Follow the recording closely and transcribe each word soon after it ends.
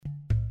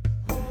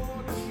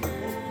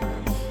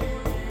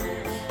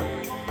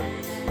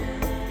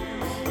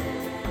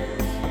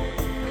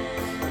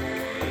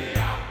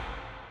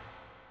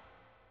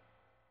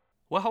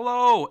Well,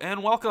 hello,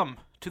 and welcome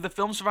to the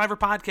Film Survivor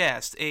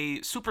Podcast, a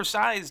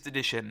supersized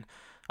edition,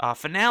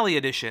 finale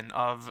edition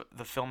of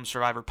the Film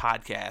Survivor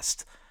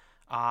Podcast.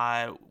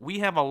 We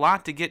have a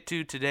lot to get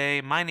to today.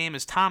 My name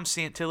is Tom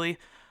Santilli.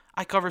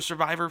 I cover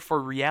Survivor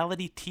for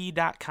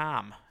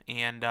RealityT.com,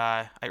 and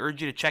I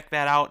urge you to check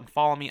that out and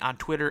follow me on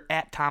Twitter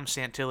at Tom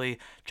Santilli.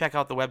 Check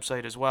out the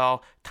website as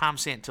well,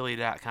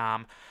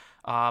 TomSantilli.com.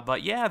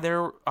 But yeah,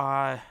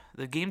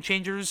 the Game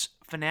Changers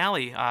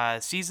finale,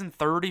 season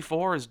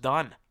 34 is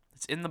done.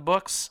 It's in the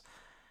books,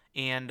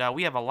 and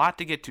we have a lot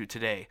to get to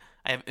today.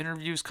 I have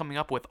interviews coming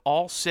up with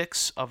all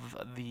 6 of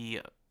the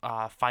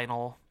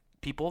final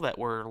people that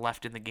were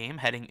left in the game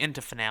heading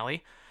into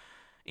finale.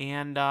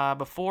 And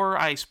before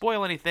I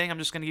spoil anything, I'm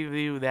just going to give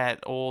you that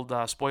old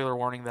spoiler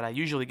warning that I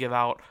usually give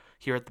out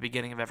here at the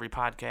beginning of every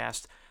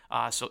podcast.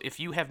 So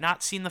if you have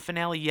not seen the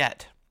finale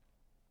yet,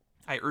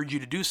 I urge you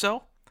to do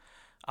so.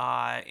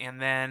 And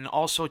then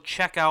also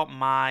check out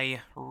my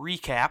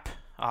recap,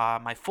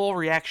 my full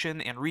reaction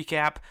and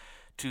recap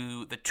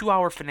to the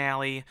 2-hour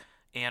finale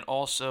and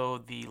also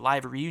the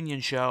live reunion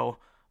show.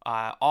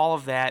 All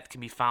of that can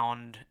be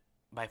found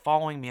by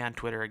following me on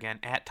Twitter, again,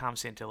 at Tom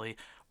Santilli,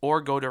 or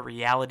go to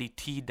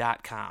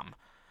RealityT.com.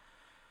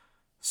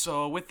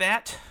 So with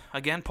that,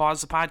 again,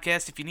 pause the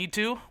podcast if you need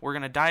to. We're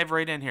going to dive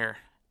right in here.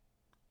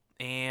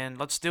 And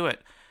let's do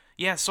it.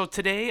 Yeah, so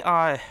today,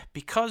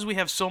 because we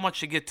have so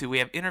much to get to, we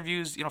have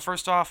interviews.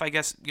 First off, I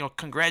guess,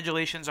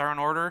 congratulations are in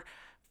order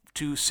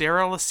to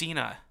Sarah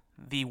Lacina,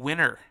 the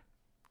winner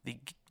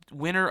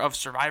of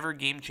Survivor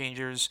Game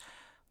Changers,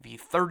 the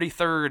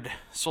 33rd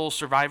sole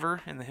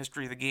survivor in the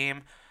history of the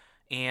game.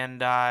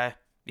 And,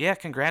 yeah,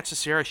 congrats to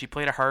Sarah. She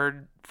played a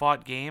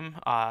hard-fought game,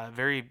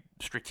 very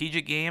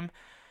strategic game.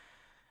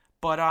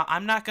 But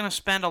I'm not going to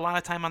spend a lot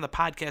of time on the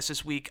podcast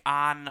this week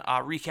on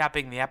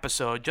recapping the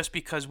episode just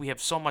because we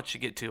have so much to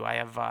get to. I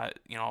have,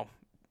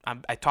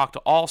 I talked to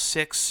all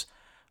 6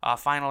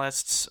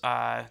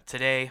 finalists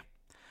today.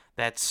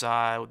 That's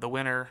the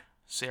winner,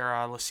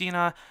 Sarah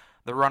Lacina,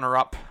 the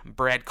runner-up,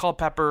 Brad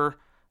Culpepper,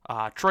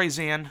 Troy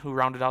Zan, who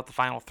rounded out the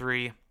final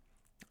 3.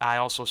 I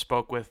also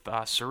spoke with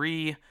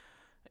Suri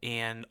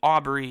and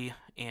Aubrey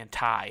and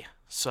Ty.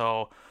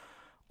 So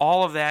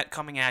all of that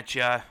coming at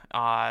you.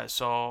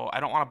 So I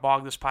don't want to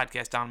bog this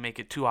podcast down and make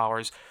it 2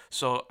 hours.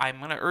 So I'm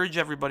going to urge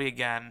everybody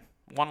again,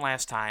 one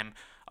last time,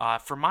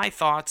 for my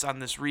thoughts on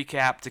this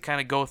recap, to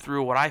kind of go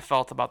through what I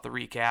felt about the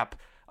recap.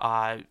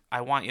 I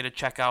want you to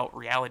check out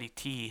Reality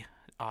T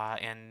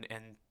and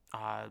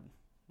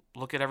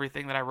look at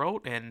everything that I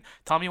wrote and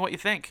tell me what you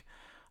think.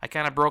 I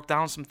kind of broke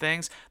down some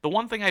things. The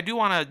one thing I do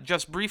want to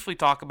just briefly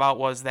talk about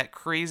was that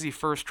crazy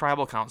first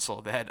tribal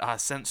council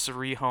that sent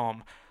Suri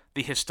home,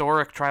 the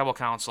historic tribal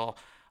council.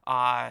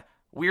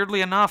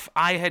 Weirdly enough,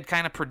 I had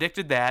kind of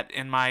predicted that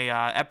in my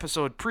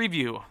episode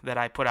preview that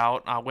I put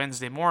out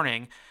Wednesday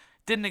morning.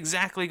 Didn't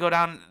exactly go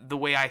down the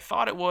way I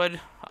thought it would,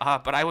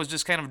 but I was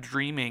just kind of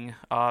dreaming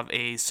of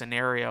a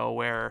scenario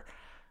where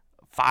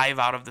 5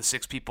 out of the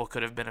 6 people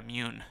could have been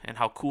immune and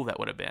how cool that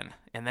would have been.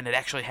 And then it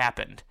actually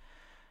happened.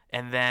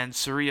 And then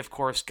Suri, of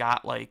course,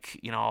 got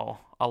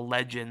a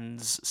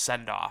Legends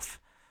send-off.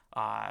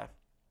 Not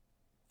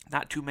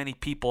too many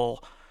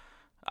people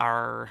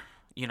are,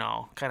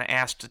 kind of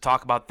asked to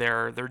talk about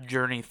their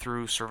journey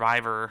through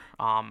Survivor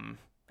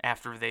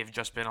after they've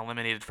just been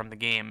eliminated from the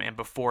game and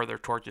before their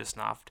torch is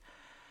snuffed.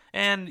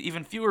 And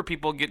even fewer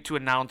people get to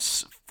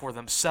announce for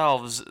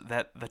themselves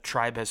that the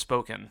tribe has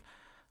spoken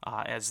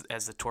as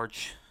the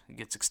torch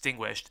gets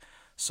extinguished.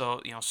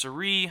 So,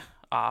 Suri,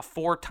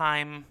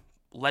 4-time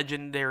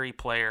legendary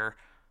player,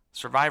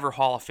 Survivor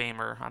Hall of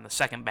Famer on the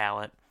second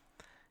ballot.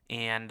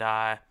 And,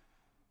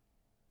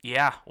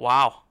 yeah,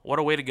 wow, what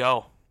a way to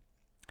go.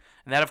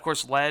 And that, of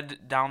course,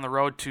 led down the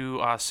road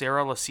to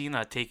Sarah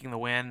Lacina taking the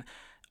win,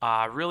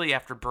 really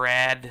after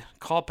Brad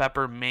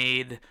Culpepper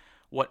made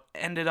what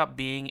ended up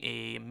being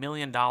a $1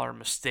 million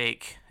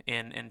mistake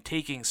in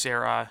taking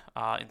Sarah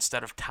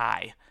instead of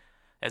Ty,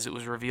 as it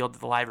was revealed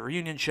at the live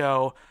reunion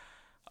show.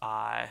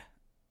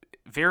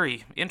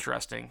 Very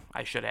interesting,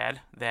 I should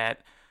add,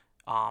 that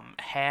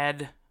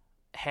had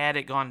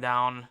it gone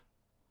down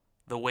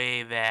the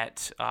way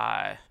that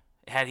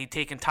had he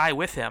taken Ty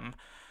with him,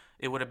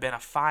 it would have been a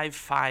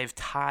 5-5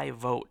 tie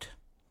vote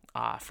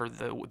for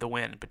the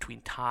win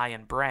between Ty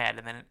and Brad.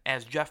 And then,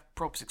 as Jeff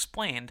Probst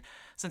explained,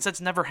 since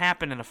that's never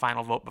happened in a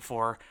final vote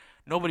before,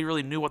 nobody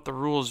really knew what the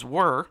rules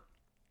were.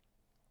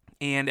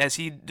 And as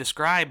he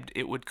described,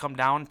 it would come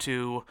down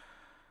to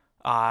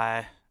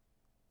the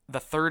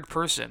third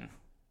person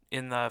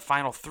in the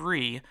final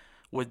 3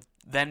 would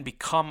then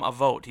become a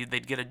vote.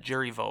 They'd get a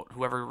jury vote,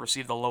 whoever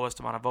received the lowest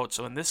amount of votes.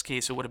 So in this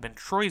case, it would have been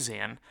Troy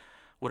Zan,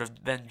 would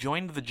have then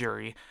joined the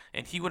jury,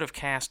 and he would have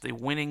cast a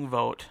winning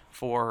vote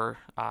for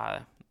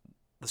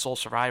the sole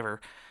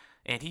survivor.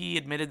 And he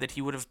admitted that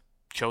he would have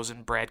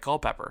chosen Brad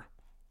Culpepper.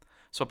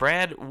 So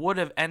Brad would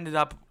have ended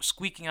up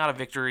squeaking out a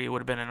victory. It would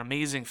have been an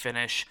amazing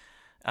finish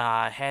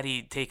had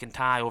he taken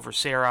Ty over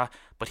Sarah,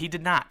 but he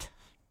did not.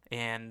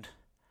 And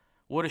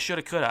woulda,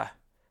 shoulda, coulda.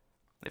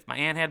 If my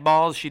aunt had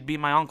balls, she'd be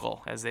my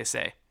uncle, as they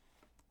say.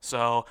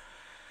 So,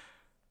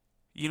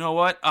 you know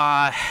what?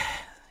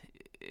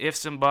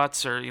 Ifs and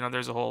buts, or,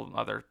 there's a whole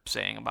other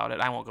saying about it.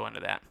 I won't go into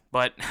that.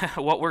 But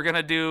what we're going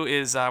to do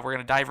is we're going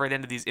to dive right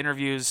into these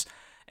interviews.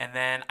 And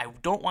then I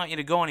don't want you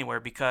to go anywhere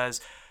because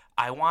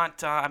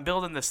I'm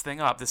building this thing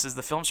up. This is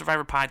the Film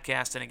Survivor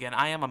podcast. And again,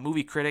 I am a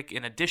movie critic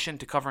in addition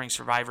to covering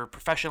Survivor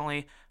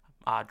professionally.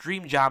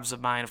 Dream jobs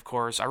of mine, of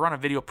course. I run a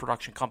video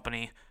production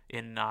company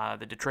in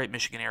the Detroit,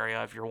 Michigan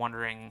area, if you're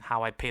wondering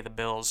how I pay the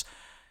bills.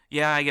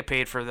 Yeah, I get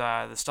paid for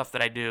the stuff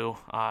that I do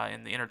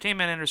in the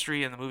entertainment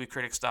industry and the movie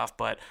critic stuff,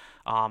 but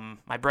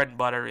my bread and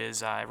butter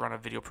is I run a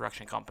video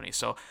production company.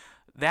 So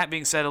that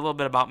being said, a little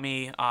bit about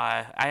me.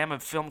 I am a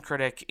film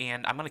critic,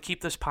 and I'm going to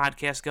keep this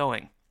podcast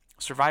going.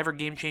 Survivor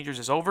Game Changers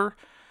is over,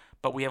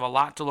 but we have a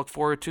lot to look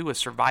forward to with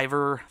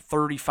Survivor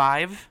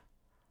 35.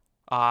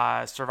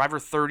 Survivor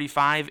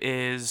 35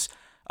 is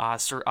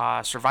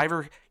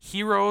Survivor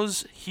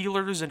Heroes,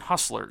 Healers, and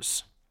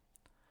Hustlers.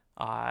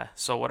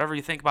 So whatever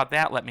you think about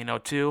that, let me know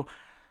too.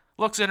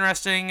 Looks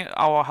interesting.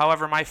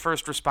 However, my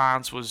first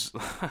response was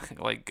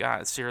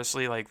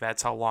seriously,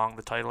 that's how long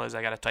the title is.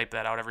 I got to type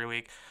that out every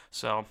week.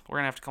 So we're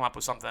going to have to come up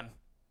with something.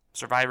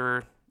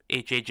 Survivor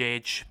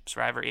HHH,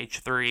 Survivor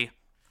H3.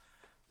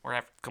 We're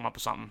going to have to come up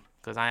with something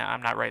because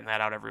I'm not writing that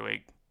out every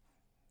week.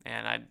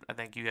 And I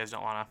think you guys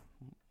don't want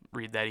to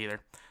read that either.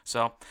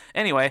 So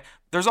anyway,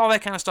 there's all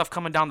that kind of stuff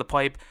coming down the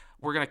pipe.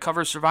 We're going to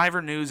cover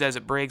Survivor news as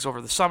it breaks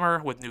over the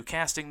summer with new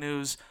casting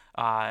news,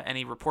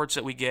 any reports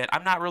that we get.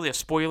 I'm not really a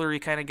spoilery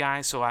kind of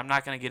guy, so I'm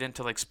not going to get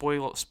into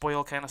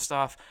spoil kind of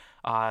stuff.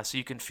 So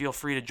you can feel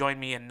free to join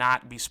me and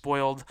not be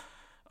spoiled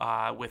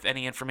with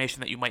any information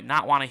that you might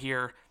not want to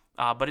hear.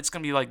 But it's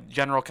going to be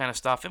general kind of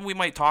stuff, and we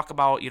might talk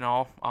about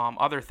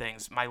other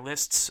things. My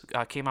lists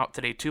came out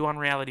today too on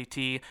Reality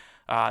T.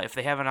 If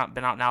they haven't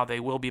been out now, they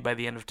will be by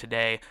the end of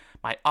today.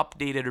 My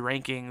updated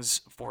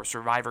rankings for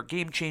Survivor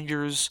Game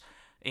Changers.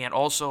 And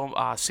also,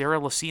 Sarah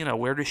Lucina,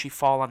 where does she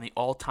fall on the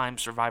all-time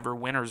Survivor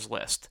winners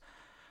list?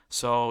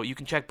 So you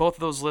can check both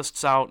of those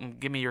lists out and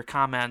give me your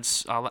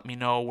comments. Let me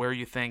know where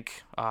you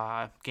think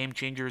Game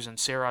Changers and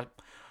Sarah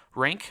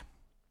rank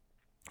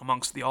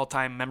amongst the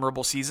all-time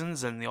memorable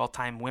seasons and the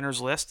all-time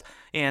winners list,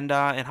 and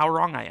how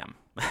wrong I am,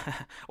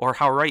 or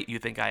how right you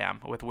think I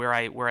am with where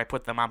I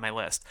put them on my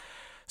list.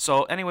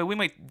 So anyway, we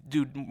might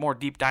do more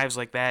deep dives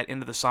like that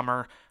into the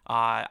summer.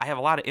 I have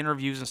a lot of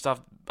interviews and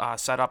stuff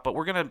set up, but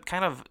we're going to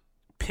kind of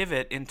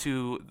pivot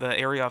into the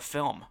area of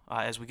film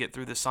as we get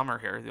through the summer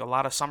here. A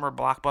lot of summer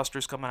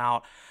blockbusters coming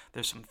out.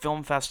 There's some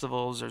film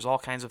festivals. There's all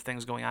kinds of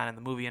things going on in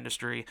the movie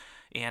industry.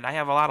 And I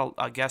have a lot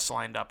of guests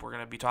lined up. We're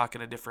going to be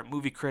talking to different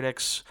movie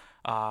critics.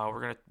 We're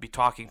going to be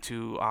talking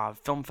to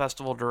film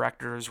festival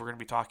directors. We're going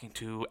to be talking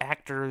to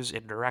actors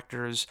and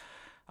directors.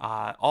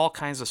 All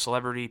kinds of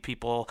celebrity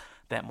people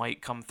that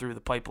might come through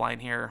the pipeline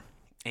here.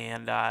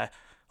 And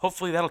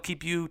hopefully that'll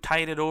keep you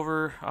tided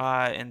over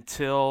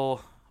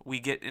until we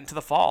get into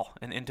the fall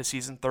and into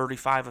season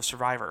 35 of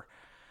Survivor.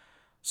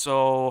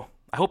 So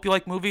I hope you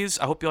like movies.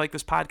 I hope you like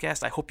this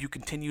podcast. I hope you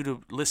continue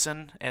to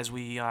listen as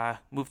we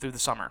move through the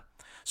summer.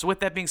 So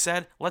with that being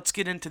said, let's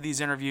get into these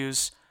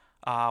interviews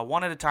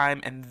one at a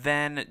time, and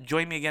then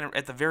join me again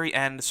at the very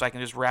end so I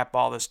can just wrap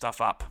all this stuff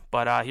up.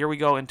 But here we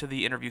go into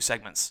the interview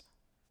segments.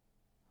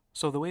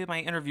 So the way my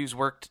interviews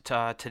worked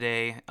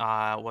today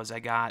was I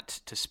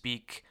got to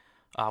speak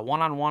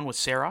one-on-one with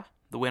Sarah,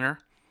 the winner.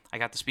 I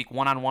got to speak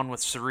one-on-one with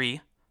Suri,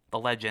 the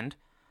legend,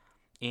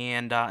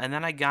 and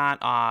then I got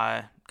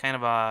kind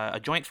of a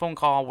joint phone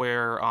call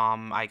where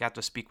I got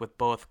to speak with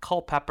both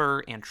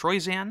Culpepper and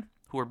Troyzan,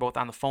 who were both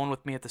on the phone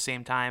with me at the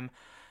same time,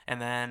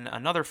 and then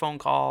another phone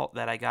call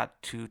that I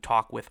got to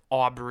talk with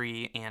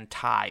Aubrey and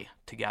Ty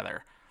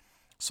together.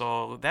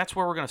 So that's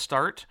where we're going to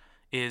start,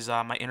 is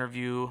my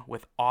interview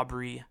with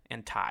Aubrey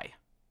and Ty.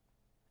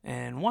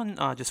 And one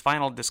just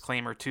final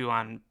disclaimer, too,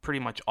 on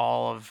pretty much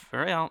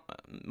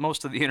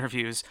most of the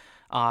interviews.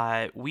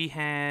 There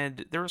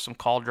were some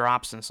call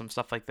drops and some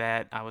stuff like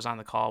that. I was on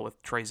the call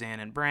with Troyzan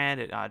and Brad.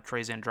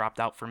 Troyzan dropped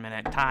out for a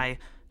minute. Ty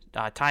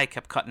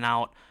kept cutting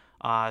out.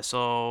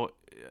 So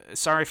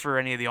sorry for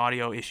any of the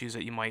audio issues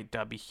that you might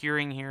be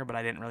hearing here, but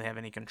I didn't really have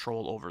any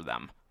control over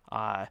them.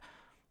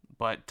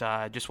 But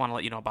just want to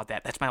let you know about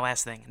that. That's my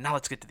last thing. Now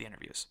let's get to the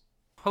interviews.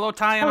 Hello,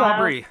 Ty and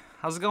Aubrey.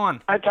 How's it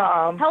going? Hi,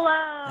 Tom.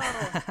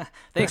 Hello.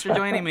 Thanks for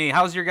joining me.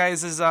 How's your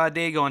guys'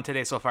 day going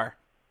today so far?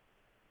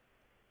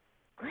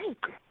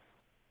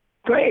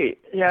 Great.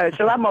 Yeah, it's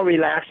a lot more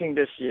relaxing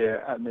this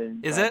year.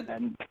 Is it?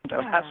 Than the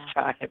last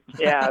time.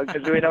 Yeah,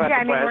 because we don't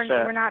have to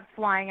pressure. We're not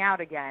flying out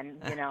again,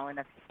 in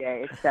a few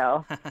days,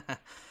 so.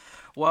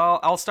 Well,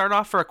 I'll start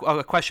off for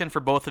a question for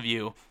both of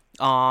you.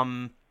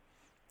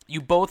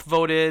 You both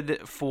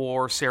voted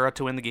for Sarah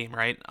to win the game,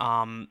 right?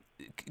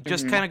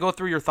 Just kind of go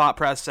through your thought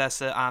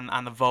process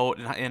on the vote,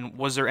 and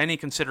was there any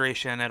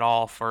consideration at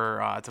all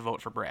for to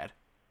vote for Brad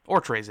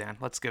or Troyzan?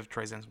 Let's give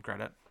Troyzan some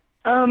credit.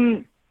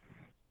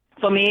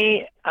 For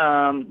me,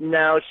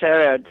 no,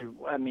 Sarah.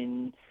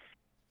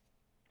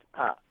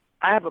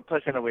 I have a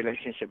personal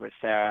relationship with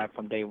Sarah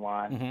from day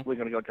one. Mm-hmm. We're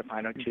gonna go to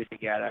final two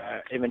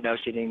together, even though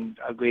she didn't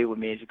agree with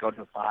me to go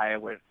to fire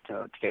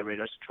to get rid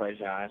of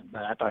Trojan.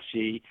 But I thought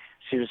she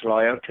was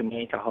loyal to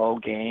me the whole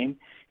game,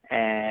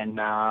 and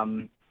I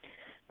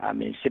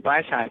mean she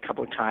blindsided a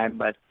couple of times,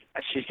 but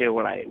she's still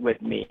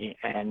with me,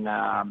 and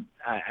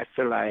I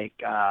feel like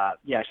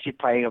she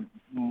played a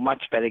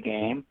much better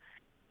game.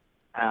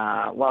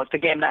 Well, it's a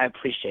game that I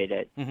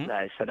appreciated,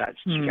 so that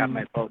she got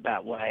my vote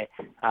that way.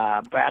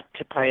 Brad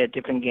to play a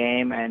different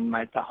game, and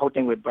the whole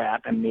thing with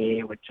Brad and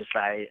me, which is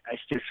I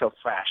still so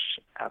fresh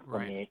for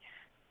me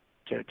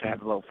to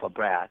have a vote for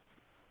Brad.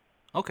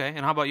 Okay,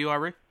 and how about you,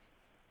 Aubrey?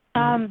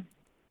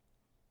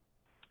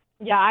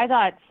 Yeah, I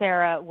thought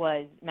Sarah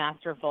was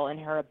masterful in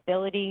her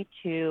ability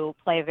to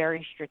play a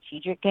very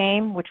strategic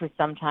game, which was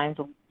sometimes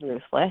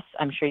ruthless.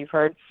 I'm sure you've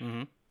heard.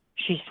 Mm-hmm.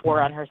 She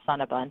swore on her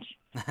son a bunch.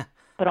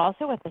 But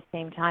also at the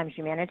same time,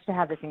 she managed to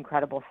have this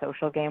incredible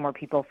social game where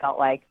people felt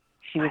like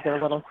she was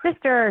their little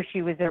sister, or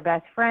she was their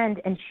best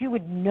friend, and she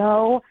would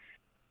know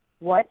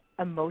what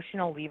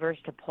emotional levers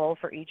to pull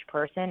for each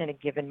person in a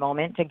given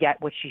moment to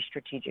get what she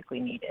strategically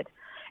needed.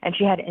 And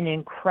she had an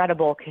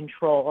incredible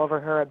control over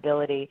her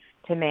ability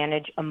to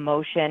manage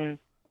emotion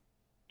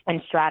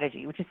and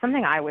strategy, which is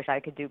something I wish I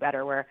could do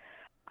better, where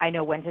I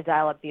know when to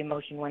dial up the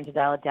emotion, when to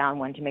dial it down,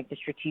 when to make the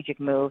strategic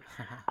move.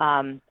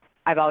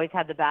 I've always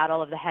had the battle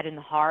of the head and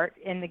the heart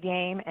in the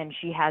game, and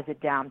she has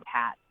it down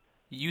pat.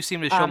 You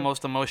seem to show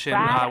most emotion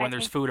Brad, when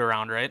there's food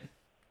around, right?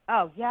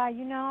 Oh, yeah,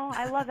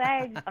 I love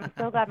eggs. I'm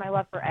so glad my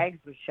love for eggs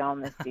was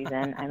shown this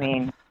season. I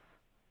mean,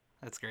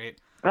 that's great.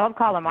 I love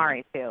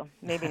calamari, too.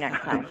 Maybe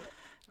next time.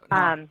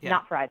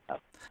 Not fried, though.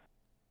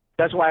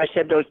 That's why I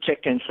said those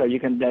chickens, so they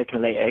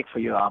can lay eggs for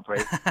you,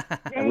 Aubrey.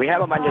 And we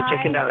have a bunch of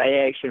chickens that lay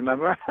eggs,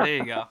 remember? There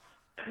you go.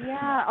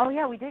 Yeah. Oh,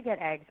 yeah, we did get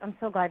eggs. I'm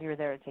so glad you were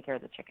there to take care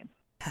of the chicken.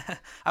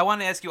 I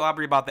wanted to ask you,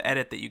 Aubrey, about the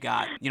edit that you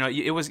got.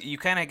 You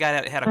kind of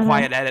had a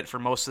quiet edit for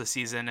most of the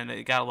season, and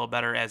it got a little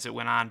better as it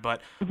went on.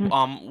 But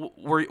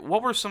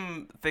what were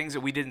some things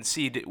that we didn't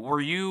see?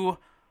 Were you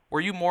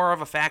more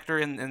of a factor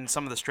in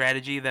some of the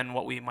strategy than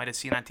what we might have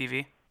seen on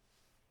TV?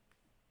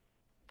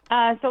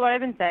 So what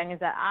I've been saying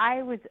is that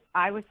I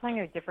was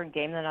playing a different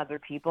game than other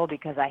people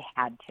because I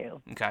had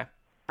to. Okay.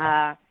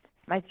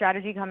 My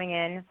strategy coming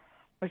in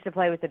was to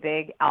play with the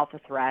big alpha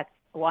threats.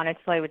 I wanted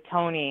to play with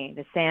Tony,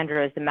 the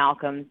Sandras, the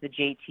Malcolms, the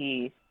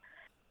JTs.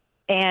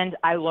 And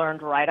I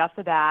learned right off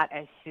the bat,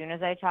 as soon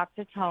as I talked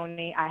to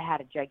Tony, I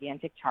had a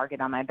gigantic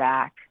target on my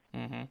back.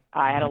 Mm-hmm.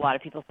 I had a lot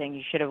of people saying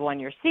you should have won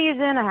your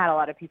season. I had a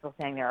lot of people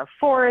saying there are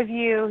 4 of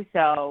you,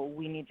 so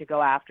we need to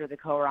go after the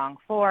Korong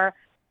 4.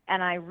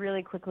 And I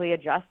really quickly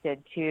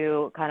adjusted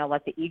to kind of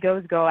let the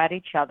egos go at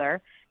each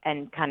other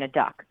and kind of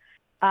duck.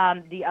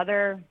 The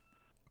other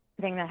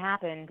thing that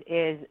happened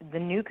is the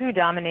Nuku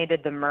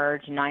dominated the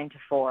merge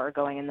 9-4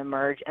 going in the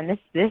merge. And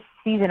this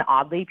season,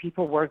 oddly,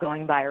 people were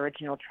going by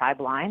original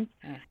tribe lines.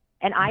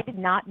 And I did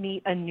not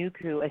meet a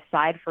Nuku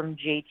aside from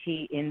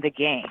JT in the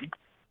game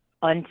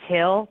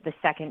until the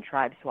second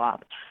tribe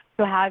swap.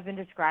 So how I've been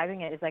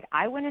describing it is like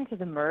I went into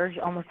the merge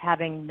almost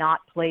having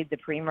not played the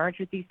pre-merge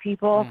with these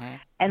people.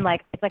 And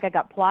it's like I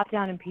got plopped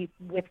down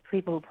with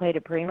people who played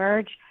a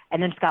pre-merge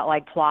and then just got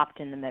plopped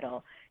in the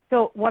middle.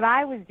 So what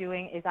I was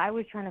doing is I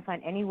was trying to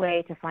find any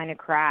way to find a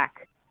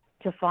crack,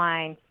 to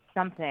find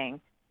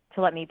something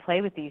to let me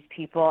play with these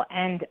people.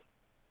 And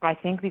I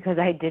think because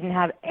I didn't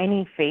have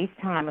any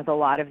FaceTime with a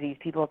lot of these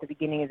people at the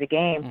beginning of the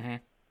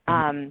game,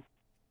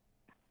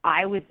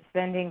 I was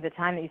spending the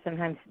time that you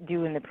sometimes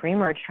do in the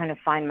pre-merge trying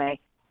to find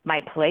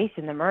my place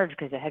in the merge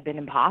because it had been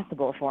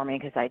impossible for me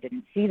because I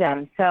didn't see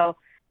them. So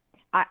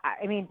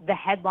I mean, the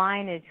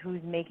headline is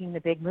who's making the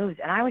big moves.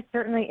 And I was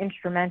certainly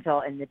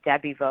instrumental in the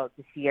Debbie vote,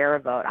 the Sierra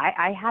vote.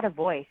 I had a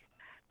voice,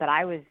 but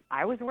I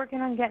was working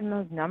on getting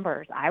those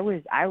numbers. I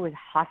was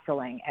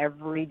hustling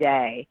every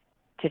day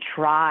to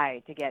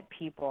try to get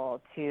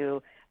people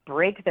to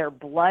break their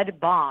blood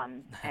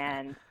bonds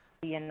and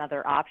be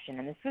another option.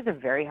 And this was a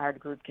very hard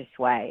group to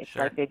sway. It's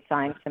like they'd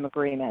signed some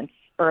agreements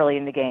early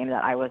in the game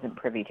that I wasn't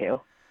privy to.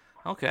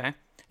 Okay.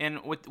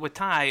 And with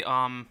Ty,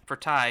 for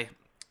Ty,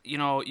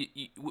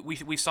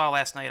 we saw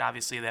last night,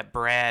 obviously, that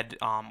Brad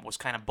was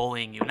kind of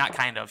bullying you. Not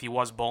kind of. He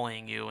was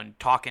bullying you and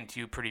talking to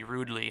you pretty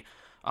rudely,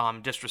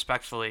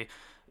 disrespectfully.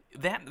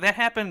 That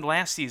happened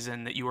last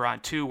season that you were on,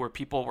 too, where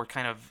people were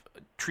kind of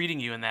treating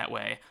you in that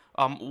way.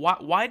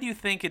 Why do you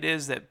think it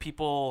is that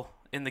people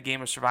in the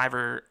game of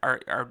Survivor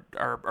are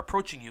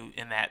approaching you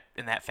in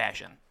that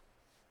fashion?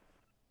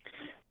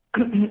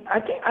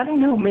 I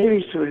don't know.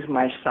 Maybe it's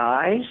my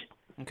size.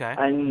 Okay.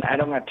 And I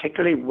don't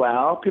articulate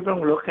well. People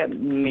don't look at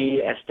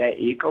me as their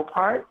equal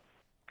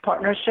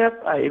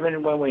partnership.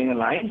 Even when we're in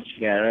alliance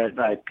together,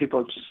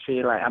 people just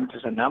feel like I'm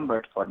just a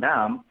number for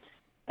them.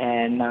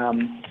 And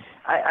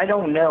I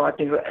don't know. I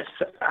think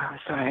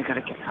sorry, I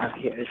gotta get out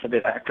of here. It's a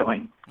bit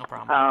echoing. No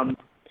problem.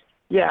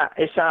 Yeah,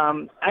 it's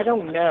I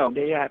don't know.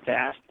 They have to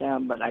ask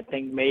them, but I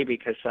think maybe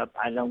because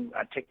I don't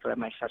articulate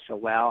myself so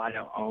well, I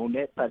don't own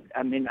it. But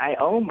I mean, I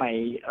own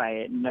my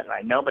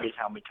nobody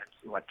tell me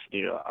what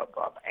to do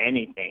about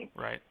anything.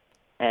 Right.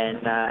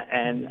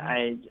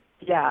 I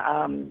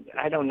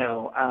don't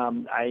know.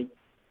 I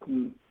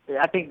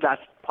think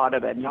that's part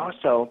of it, and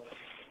also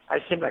I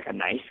seem like a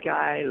nice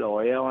guy,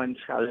 loyal, and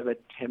a little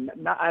bit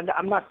timid.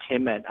 I'm not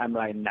timid. I'm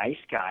like a nice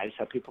guy,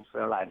 so people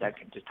feel like they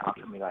can just talk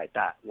to me like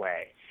that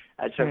way.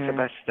 So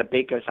that's the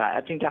bigger side.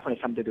 I think definitely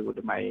something to do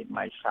with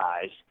my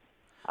size.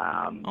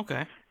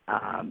 Okay.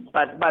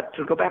 But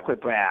to go back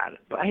with Brad,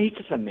 he's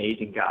just an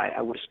amazing guy.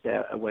 I wish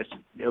that it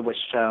was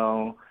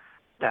shown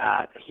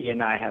that he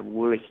and I have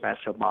really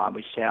special bond.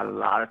 We share a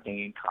lot of things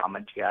in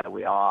common together.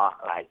 We all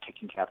like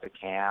taking care of the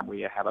camp.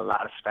 We have a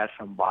lot of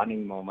special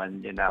bonding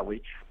moments. You know,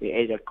 we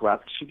ate a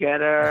grub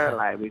together.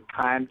 Like we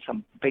climbed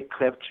some big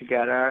cliff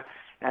together.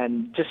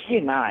 And just he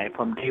and I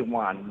from day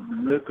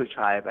one, local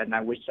tribe. And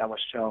I wish I was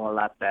shown a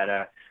lot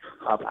better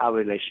of our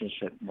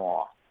relationship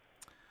more.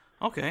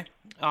 Okay.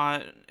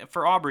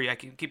 For Aubrey, I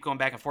can keep going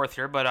back and forth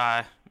here,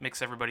 but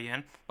mix everybody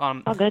in.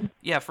 Oh, good.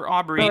 Yeah, for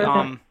Aubrey,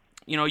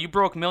 you know, you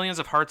broke millions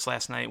of hearts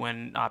last night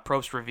when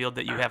Probst revealed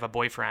that you have a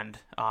boyfriend,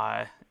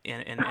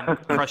 in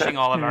crushing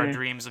all of our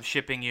dreams of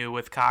shipping you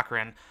with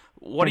Cochran.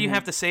 What do you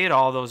have to say to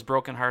all those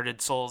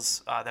broken-hearted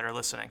souls that are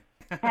listening?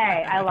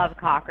 Hey, I love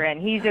Cochran.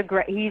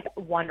 He's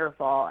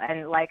wonderful,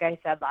 and like I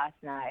said last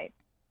night,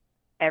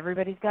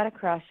 everybody's got a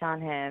crush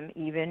on him,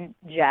 even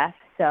Jeff.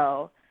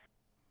 So.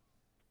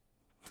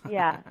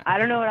 Yeah, I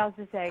don't know what else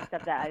to say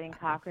except that I think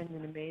Cochran's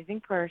an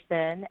amazing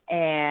person,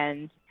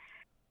 and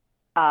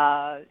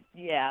I'll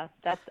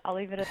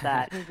leave it at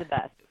that. He's the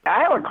best.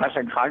 I have a crush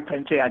on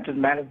Cochran too. I just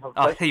met him for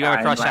first time. You have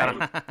a crush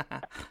on him?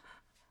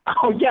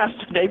 Oh yes,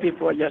 the day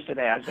before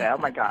yesterday. I said, "Oh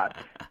my God,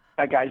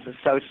 that guy's just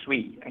so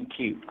sweet and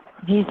cute."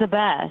 He's the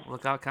best.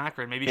 Look out,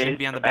 Cochran. Maybe he should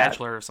be on The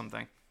Bachelor or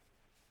something.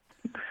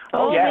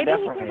 Oh yeah, maybe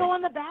definitely. he could go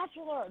on The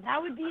Bachelor.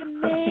 That would be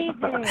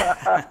amazing.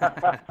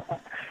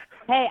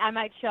 Hey, I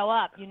might show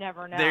up. You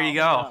never know. There you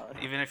go.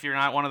 Even if you're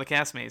not one of the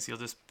castmates, you'll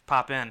just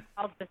pop in.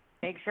 I'll just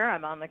make sure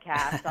I'm on the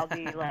cast. I'll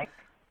be like,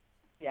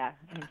 yeah.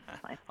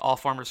 All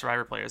former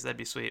Survivor players. That'd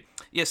be sweet.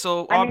 Yeah,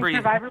 so Aubrey.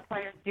 Survivor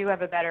players do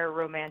have a better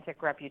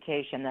romantic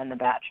reputation than The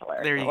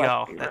Bachelor. There you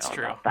go. That's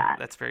true.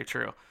 That's very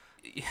true.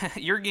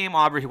 Your game,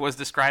 Aubrey, was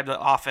described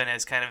often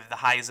as kind of the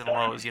highs and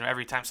lows. You know,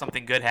 every time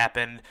something good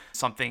happened,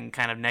 something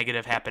kind of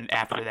negative happened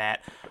after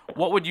that.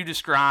 What would you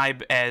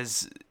describe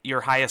as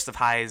your highest of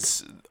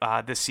highs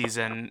this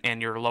season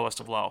and your lowest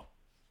of low?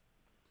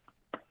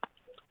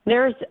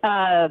 There's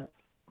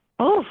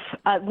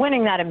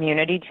winning that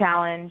immunity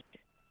challenge.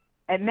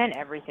 It meant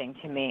everything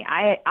to me.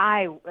 It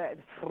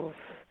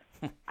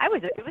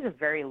was a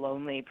very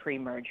lonely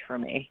pre-merge for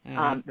me.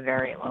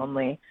 Very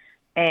lonely,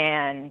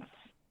 and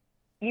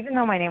even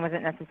though my name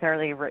wasn't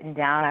necessarily written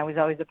down, I was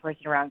always the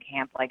person around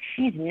camp, like,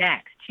 she's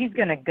next. She's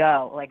going to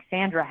go. Like,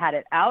 Sandra had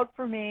it out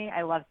for me.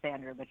 I love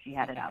Sandra, but she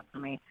had it out for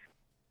me.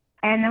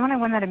 And then when I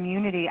won that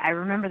immunity, I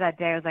remember that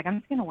day, I was like, I'm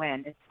just going to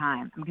win. It's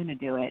time. I'm going to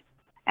do it.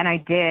 And I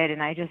did,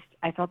 and I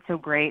felt so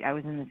great. I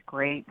was in this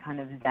great kind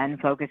of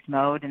Zen-focused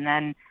mode. And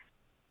then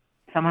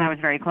someone I was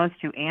very close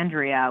to,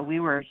 Andrea,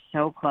 we were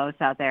so close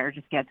out there,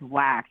 just gets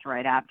whacked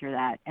right after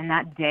that. And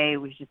that day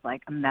was just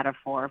like a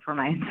metaphor for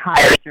my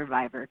entire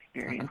Survivor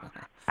experience.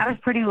 I was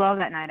pretty low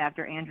that night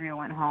after Andrea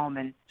went home.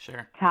 And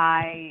sure.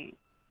 Ty,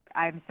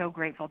 I'm so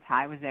grateful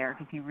Ty was there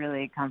because he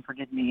really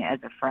comforted me as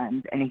a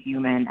friend and a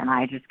human. And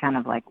I just kind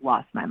of like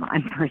lost my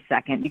mind for a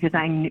second because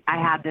I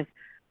had this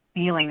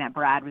feeling that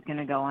Brad was going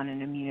to go on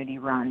an immunity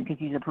run because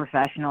he's a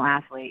professional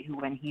athlete who,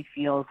 when he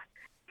feels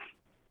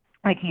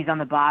like he's on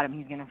the bottom,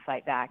 he's going to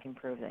fight back and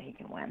prove that he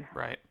can win.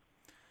 Right.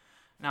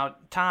 Now,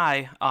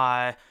 Ty,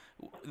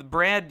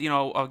 Brad, you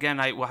know, again,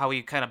 how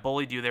he kind of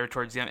bullied you there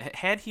towards the end.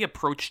 Had he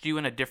approached you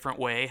in a different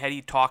way, had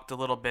he talked a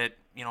little bit,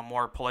 you know,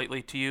 more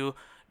politely to you,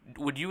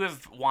 would you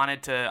have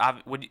wanted to,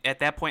 at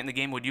that point in the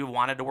game, would you have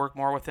wanted to work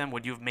more with him?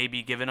 Would you have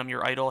maybe given him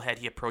your idol had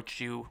he approached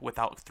you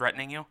without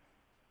threatening you?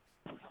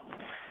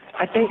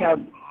 I think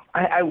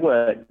I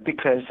would,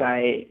 because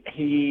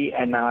he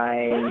and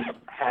I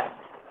had.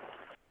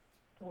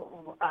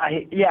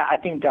 I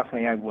think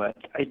definitely I would.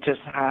 It's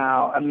just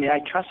I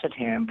trusted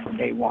him from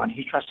day one.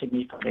 He trusted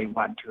me from day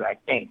one too, I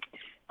think.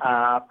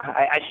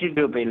 I still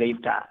do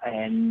believe that.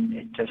 And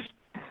it just,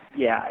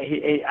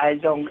 I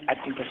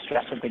think the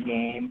stress of the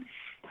game,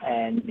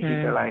 and he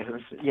feel like it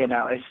was,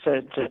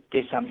 it just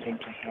did something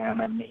to him.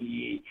 And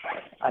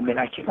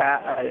I keep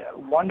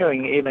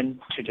wondering even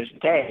to this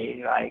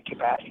day, I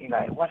keep asking,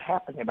 like, what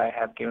happened if I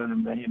have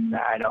given him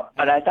the idol?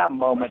 But at that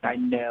moment, I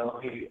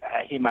know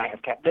he might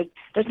have kept it.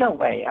 There's no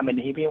way. I mean,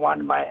 there's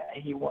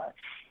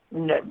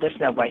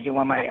no way. He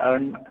want my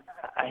own.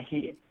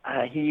 He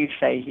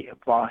say,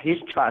 his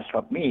trust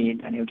for me,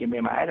 and he'll give me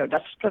my idol.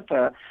 That's just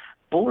a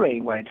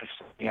bullying way to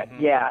say it.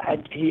 Yeah,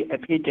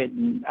 if he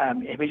didn't,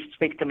 if he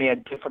speak to me a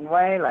different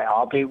way, like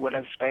Aubrey would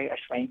have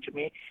explained to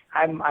me,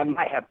 I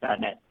might have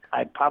done it.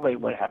 I probably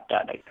would have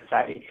done it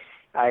because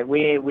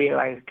we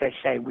like I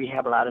say, we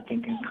have a lot of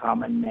things in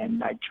common,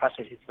 and I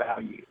trusted his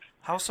values.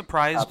 How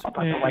surprised?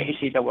 About the way he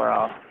sees the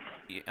world.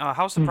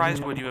 How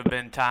surprised would you have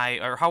been, Ty,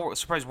 or how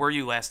surprised were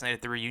you last night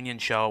at the reunion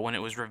show when it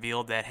was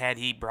revealed that had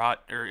you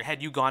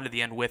gone to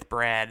the end with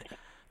Brad,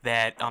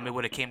 that it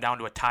would have came down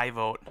to a tie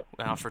vote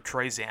for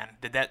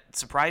Troyzan. Did that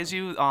surprise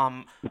you,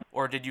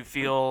 or did you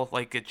feel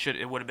like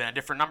it would have been a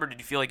different number? Did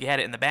you feel like you had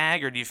it in the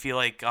bag, or do you feel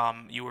like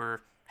you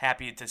were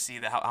happy to see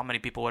how many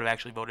people would have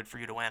actually voted for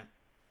you to win?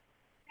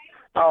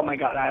 Oh my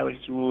God, I was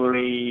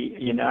really,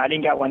 I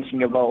didn't get one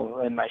single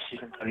vote in my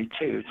season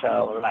 32.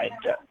 So like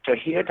to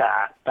hear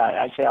that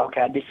I say,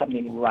 okay, I did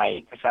something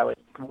right, because I was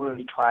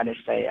really trying to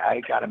say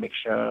I gotta make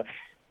sure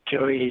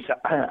juries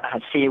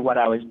see what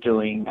I was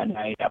doing, and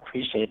I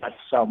appreciate that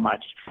so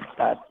much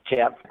that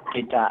Jeff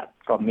did that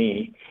for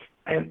me.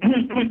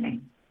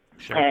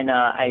 Sure. And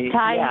I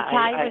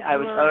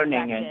was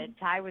earning it.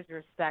 Ty was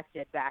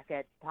respected back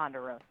at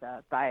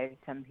Ponderosa by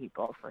some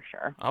people for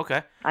sure.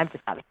 Okay. I'm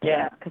just happy.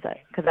 Yeah,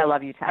 because I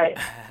love you, Ty.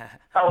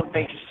 Oh,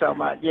 thank you so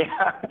much.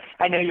 Yeah,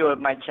 I know you were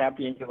my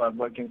champion. You were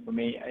working for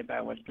me if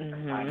I was the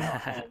final.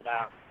 And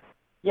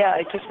yeah,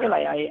 I just feel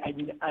like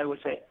I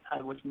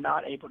was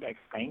not able to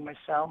explain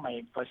myself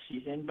my first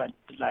season, but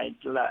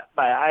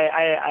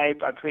I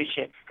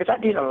appreciate, because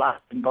I did a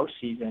lot in both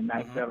seasons.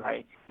 I feel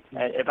like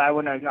if I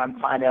win on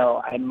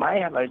final, I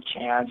might have a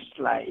chance,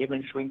 like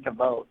even swing the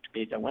vote to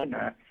be the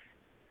winner.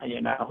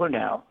 Who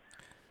knows?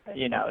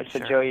 It's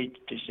Sure. a jury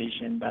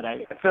decision, but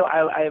I feel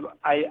I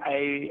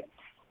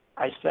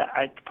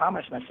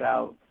promised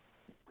myself.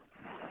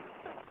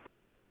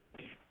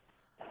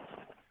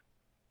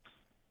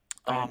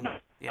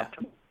 Yeah.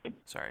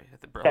 Sorry,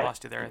 I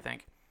lost you there, I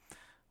think.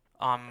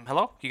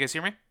 Hello? Can you guys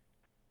hear me?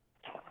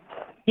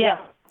 Yeah.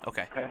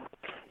 Okay.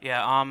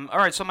 Yeah. All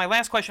right. So my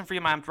last question for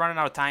you, I'm running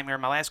out of time here.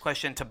 My last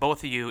question to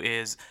both of you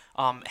is: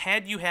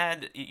 had you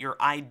had your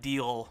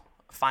ideal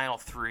final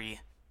three,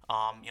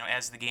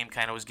 as the game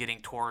kind of was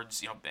getting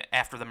towards,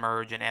 after the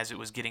merge and as it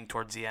was getting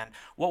towards the end,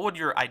 what would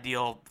your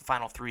ideal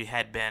final three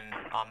had been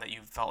that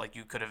you felt like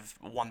you could have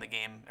won the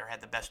game or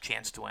had the best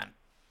chance to win?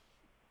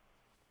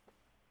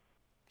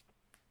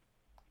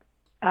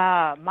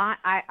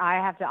 I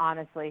have to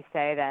honestly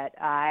say that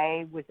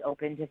I was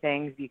open to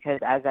things because,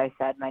 as I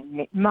said,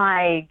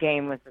 my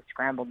game was a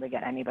scramble to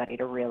get anybody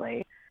to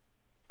really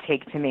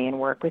take to me and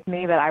work with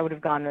me. But I would have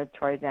gone with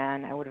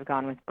Troyzan. I would have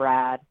gone with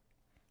Brad,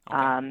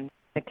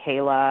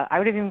 Michaela. I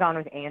would have even gone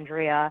with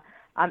Andrea.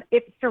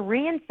 If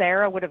Sheree and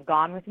Sarah would have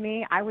gone with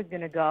me, I was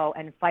going to go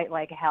and fight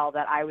like hell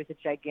that I was a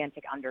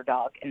gigantic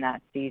underdog in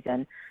that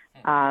season.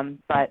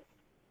 But,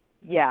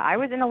 yeah, I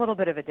was in a little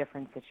bit of a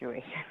different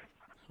situation.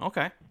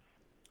 Okay.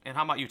 And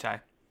how about you,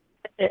 Ty?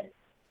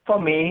 For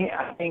me,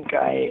 I think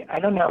I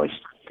don't know.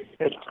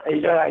 It's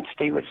either I'd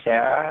stay with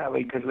Sarah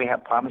because we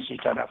have promised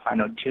each other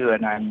final two,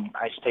 and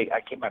I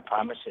keep my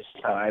promises.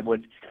 So I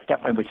would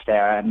definitely with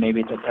Sarah, and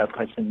maybe the third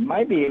person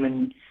might be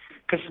even,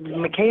 because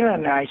Michaela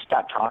and I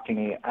stopped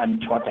talking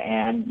toward the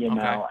end,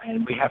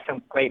 and we have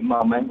some great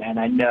moments. And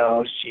I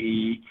know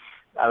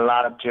a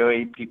lot of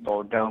jury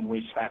people don't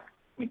respect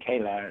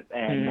Michaela,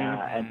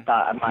 and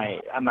thought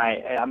I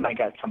might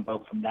get some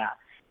vote from that.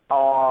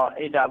 Or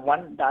that's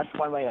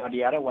one way, or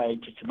the other way,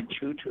 just to be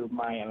true to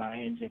my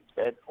alliance. If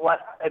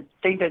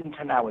things didn't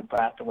turn out with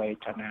Brad the way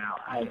it turned out,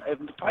 if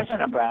the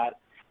person of Brad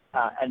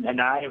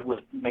and I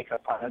would make a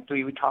partner.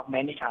 We talk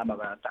many times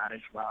about that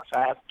as well. So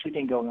I have two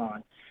things going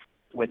on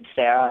with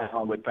Sarah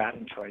or with Brad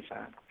and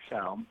Troyzan.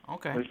 So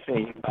we'll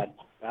see. But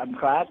I'm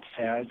glad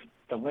Sarah's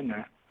the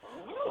winner.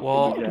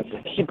 Well,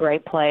 she's a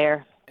great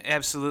player.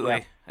 Absolutely.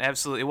 Yeah.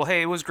 Absolutely. Well,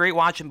 hey, it was great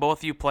watching both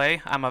of you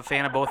play. I'm a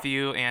fan of both of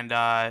you, and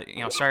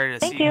sorry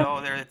to see you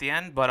go there at the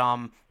end, but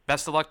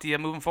best of luck to you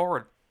moving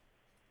forward.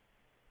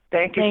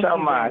 Thank you so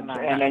much,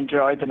 and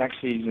enjoy the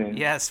next season.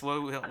 Yes,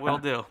 we'll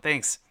do.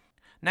 Thanks.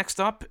 Next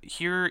up,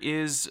 here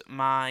is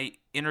my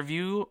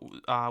interview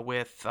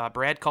with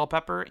Brad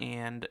Culpepper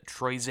and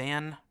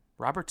Troyzan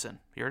Robertson.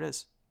 Here it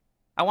is.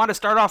 I want to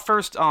start off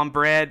first,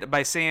 Brad,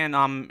 by saying,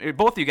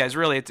 both of you guys,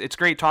 really, it's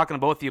great talking to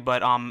both of you,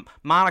 but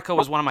Monica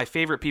was one of my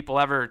favorite people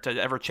ever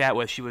chat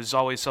with. She was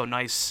always so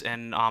nice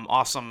and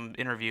awesome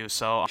interview,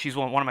 so she's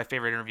one of my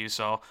favorite interviews,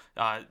 so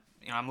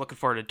I'm looking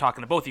forward to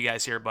talking to both of you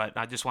guys here, but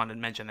I just wanted to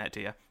mention that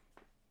to you.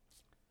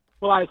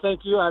 Well, I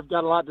thank you. I've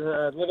got a lot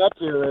to live up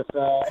to if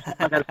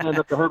I got to stand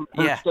up to her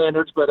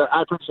standards, but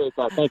I appreciate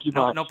that. Thank you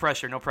much. No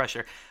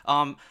pressure.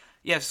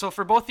 Yeah, so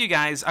for both of you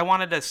guys, I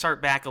wanted to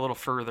start back a little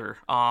further.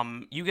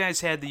 You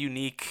guys had the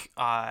unique,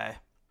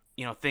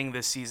 thing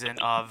this season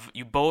of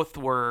you both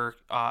were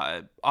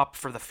up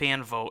for the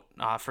fan vote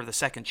for the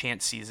second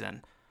chance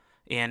season,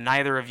 and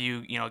neither of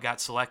you,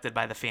 got selected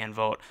by the fan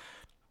vote.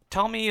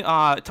 Tell me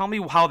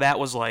how that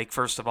was like.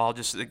 First of all,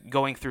 just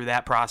going through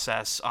that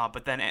process,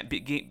 but then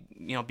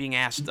being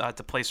asked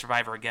to play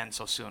Survivor again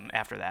so soon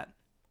after that.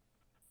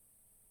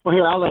 Well,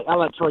 here I'll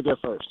let Troy go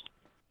first.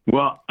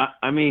 Well,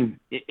 I mean,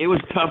 it was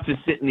tough to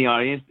sit in the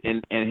audience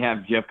and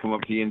have Jeff come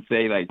up to you and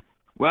say, like,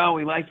 well,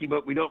 we like you,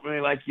 but we don't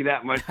really like you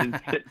that much.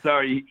 And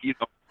sorry,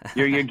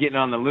 you're getting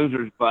on the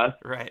losers bus.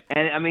 Right.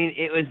 And, I mean,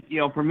 it was,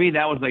 for me,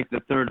 that was like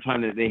the third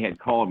time that they had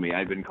called me.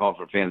 I'd been called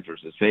for fans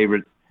versus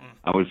favorites.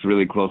 I was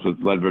really close with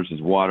blood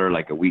versus water,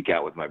 like a week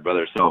out with my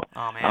brother. So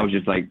I was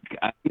just like,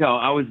 it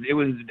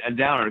was a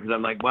downer because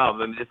I'm like, wow,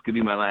 this could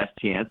be my last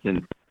chance.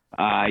 And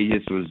I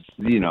just was,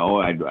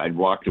 I'd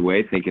walked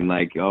away thinking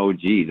like, oh,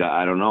 geez,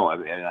 I don't know.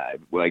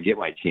 Will I get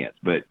my chance?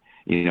 But,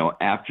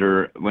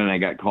 after when I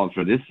got called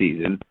for this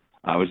season,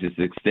 I was just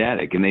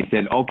ecstatic. And they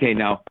said, okay,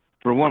 now,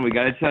 for one, we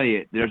got to tell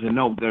you, there's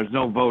no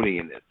voting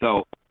in this.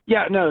 So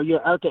yeah,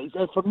 okay.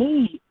 So for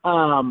me,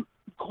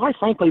 quite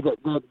frankly,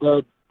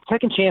 the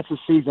second chance this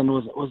season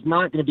was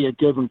not going to be a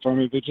good one for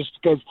me, but just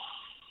because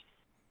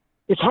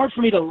it's hard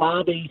for me to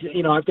lobby.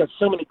 I've got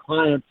so many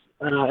clients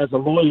as a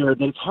lawyer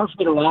that it's hard for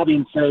me to lobby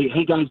and say,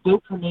 hey guys,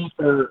 vote for me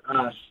for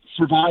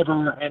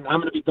Survivor, and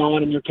I'm going to be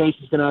gone, and your case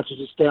is going to have to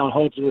just stay on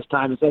hold for this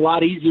time. It's a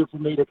lot easier for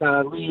me to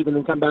kind of leave and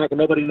then come back, and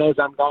nobody knows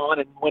I'm gone.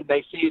 And when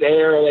they see it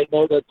air, they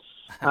know that,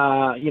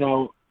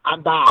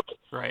 I'm back.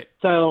 Right.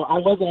 So I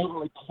wasn't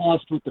overly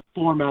plussed with the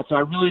format, so I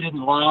really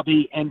didn't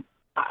lobby. And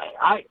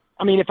I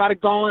mean, if I'd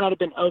have gone, I'd have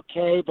been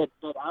okay, but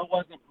I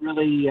wasn't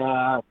really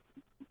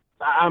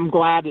I'm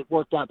glad it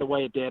worked out the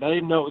way it did. I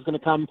didn't know it was going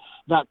to come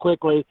that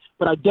quickly,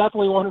 but I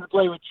definitely wanted to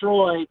play with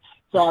Troy,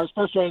 so I was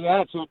frustrated at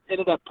that. So it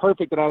ended up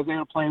perfect that I was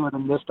able to play with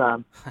him this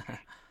time.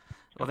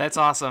 Well, that's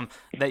awesome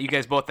that you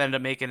guys both ended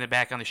up making it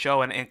back on the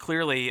show, and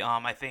clearly,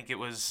 I think it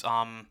was,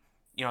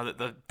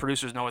 the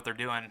producers know what they're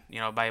doing,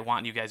 by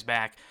wanting you guys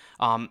back.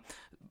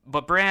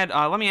 But Brad,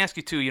 let me ask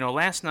you too.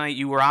 Last night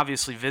you were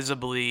obviously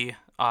visibly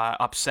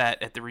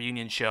upset at the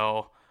reunion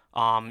show.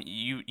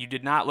 You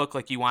did not look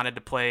like you wanted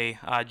to play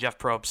Jeff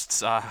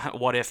Probst's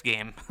what if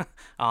game,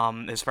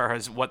 as far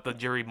as what the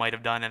jury might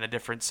have done in a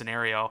different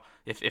scenario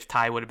if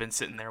Ty would have been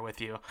sitting there with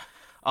you.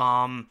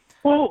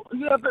 Well,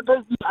 yeah, but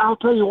I'll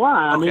tell you why.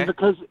 I mean,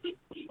 because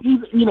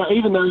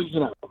even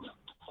though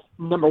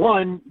number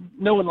one,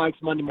 no one likes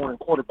Monday morning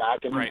quarterback,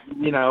 and right.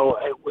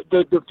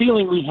 The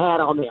feeling we had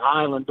on the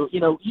island,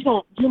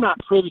 you're not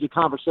privy to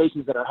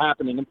conversations that are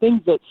happening and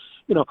things that,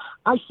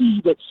 I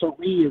see that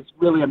Cherie is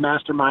really a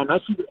mastermind. I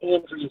see that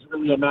Andrew is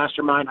really a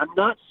mastermind. I'm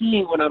not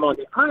seeing when I'm on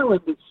the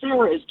island that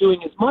Sarah is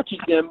doing as much as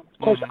them. Of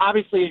course,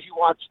 obviously, as you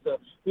watch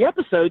the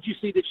episodes, you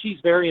see that she's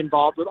very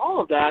involved with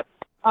all of that.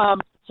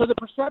 So the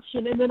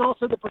perception, and then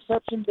also the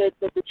perception that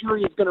the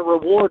jury is going to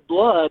reward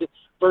blood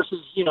versus,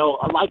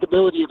 a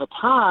likability of a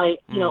tie,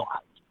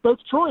 both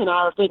Troy and I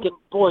are thinking,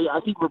 boy, I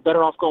think we're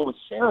better off going with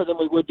Sarah than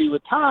we would be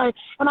with Ty.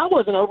 And I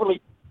wasn't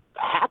overly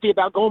happy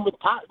about going with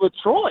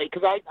Troy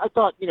because I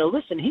thought,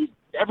 listen, he's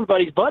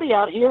everybody's buddy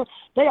out here.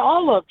 They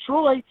all love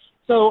Troy.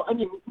 So, I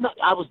mean,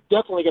 I was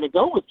definitely going to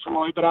go with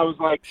Troy, but I was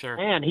like, sure.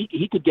 Man,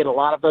 he could get a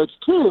lot of votes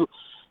too.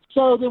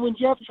 So then when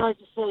Jeff tries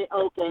to say,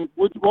 okay,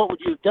 what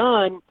would you have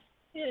done?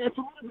 Yeah,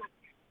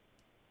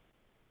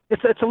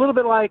 it's a little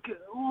bit like,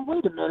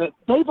 wait a minute.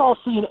 They've all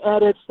seen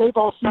edits. They've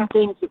all seen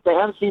things that they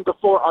haven't seen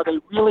before. Are they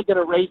really going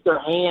to raise their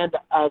hand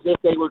as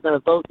if they were going to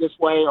vote this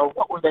way, or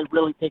what were they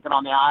really thinking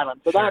on the island?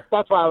 So sure.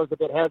 that's why I was a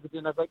bit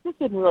hesitant. I was like, this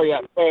isn't really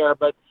that fair,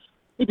 but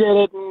he did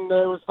it, and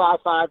it was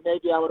 5-5.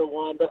 Maybe I would have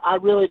won, but I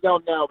really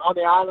don't know. On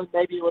the island,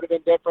 maybe it would have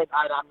been different.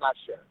 I'm not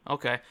sure.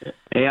 Okay.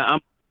 Yeah,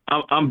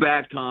 I'm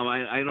back, Tom.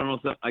 I don't know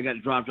if I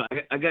got dropped.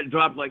 I got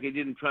dropped like I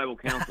did in tribal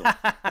council.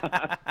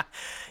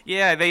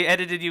 Yeah, they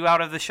edited you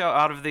out of the show,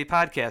 out of the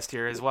podcast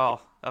here as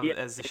well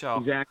as the show.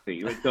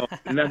 Exactly. So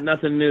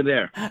nothing new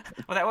there. Well,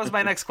 that was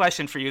my next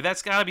question for you.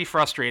 That's got to be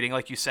frustrating,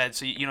 like you said.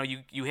 So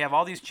you have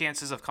all these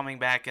chances of coming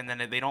back, and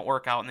then they don't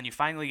work out, and then you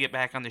finally get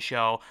back on the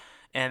show,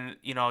 and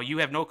you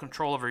have no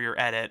control over your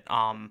edit.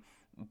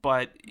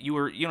 But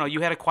you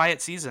had a quiet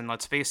season.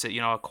 Let's face it,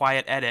 a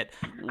quiet edit.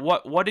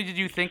 What did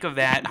you think of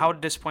that? How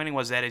disappointing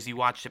was that as you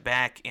watched it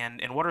back?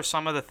 And what are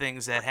some of the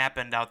things that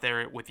happened out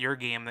there with your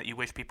game that you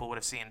wish people would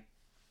have seen?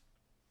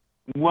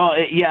 Well,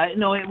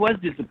 it was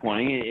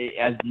disappointing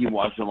as you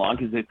watched along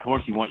because of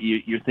course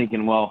you're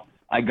thinking, well,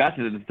 I got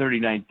to the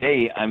 39th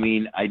day. I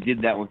mean, I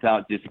did that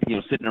without just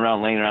sitting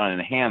around, laying around in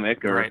a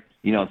hammock or right.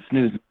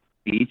 Snoozing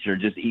beach or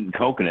just eating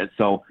coconuts.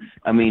 So,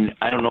 I mean,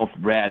 I don't know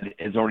if Brad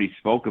has already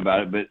spoke about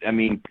it, but I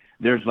mean,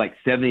 there's like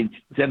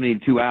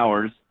 72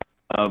 hours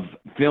of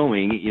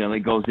filming, that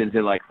goes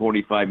into like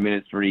 45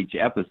 minutes for each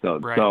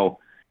episode. Right. So,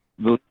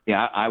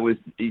 yeah, I was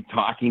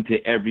talking to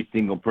every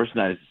single person.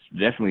 I was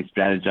definitely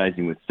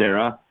strategizing with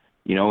Sarah,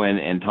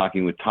 and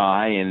talking with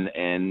Ty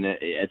and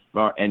as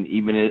far, and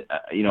even,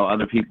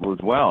 other people as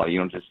well,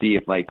 to see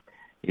if like,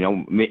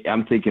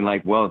 I'm thinking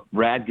like, well, if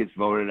Brad gets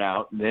voted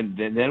out, then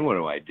what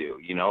do I do?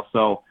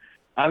 So,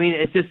 I mean,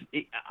 it's just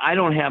I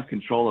don't have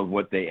control of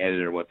what they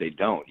edit or what they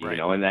don't, right.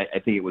 And I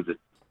think it was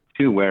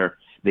too where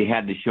they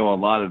had to show a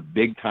lot of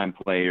big time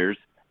players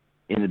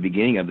in the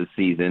beginning of the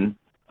season,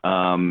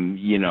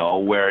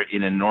 where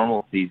in a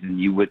normal season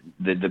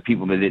the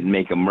people that didn't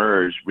make a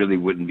merge really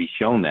wouldn't be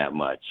shown that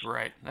much.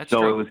 Right. That's so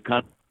true. It was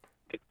kind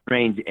of a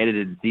strange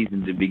edited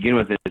season to begin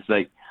with. It's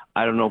like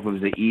I don't know if it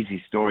was an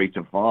easy story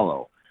to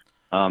follow.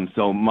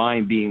 So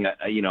mine being,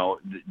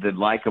 the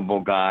likable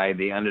guy,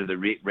 the under the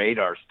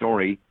radar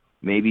story,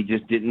 maybe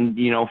just didn't,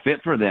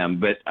 fit for them.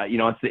 But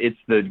it's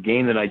the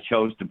game that I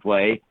chose to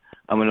play.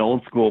 I'm an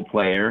old school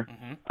player.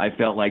 Mm-hmm. I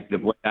felt like the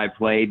way I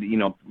played,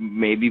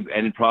 maybe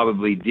and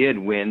probably did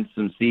win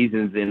some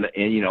seasons in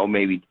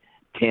maybe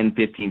 10,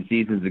 15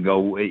 seasons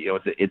ago.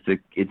 It's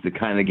the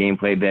kind of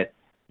gameplay that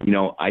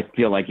I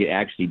feel like it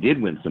actually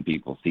did win some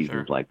people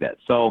seasons like that.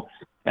 So,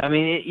 I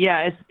mean,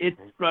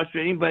 it's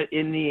frustrating, but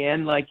in the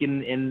end, like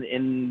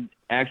in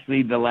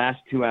actually the last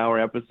 2-hour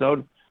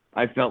episode,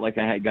 I felt like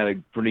I had got a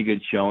pretty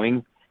good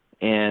showing.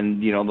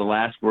 And, the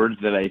last words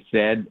that I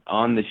said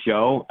on the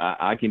show,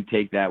 I can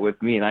take that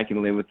with me and I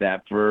can live with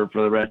that for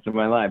the rest of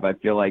my life. I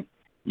feel like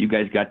you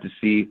guys got to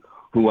see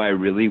who I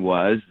really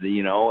was,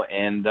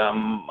 and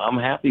I'm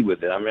happy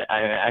with it. I'm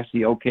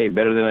actually okay,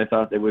 better than I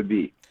thought they would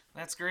be.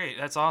 That's great.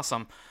 That's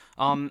awesome.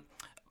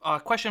 A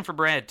question for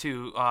Brad,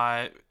 too.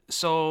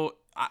 So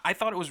I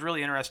thought it was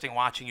really interesting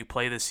watching you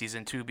play this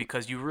season, too,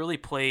 because you really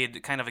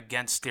played kind of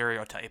against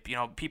stereotype.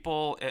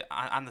 People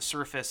on the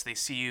surface, they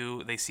see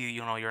you're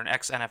an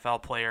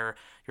ex-NFL player,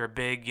 you're a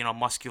big,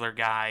 muscular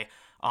guy,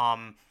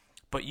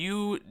 but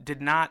you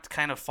did not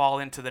kind of fall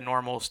into the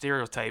normal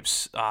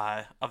stereotypes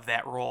of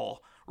that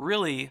role,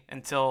 really,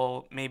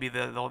 until maybe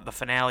the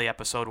finale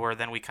episode, where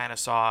then we kind of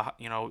saw,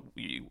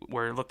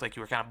 where it looked like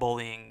you were kind of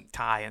bullying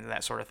Ty and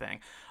that sort of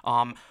thing.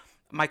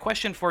 My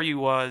question for you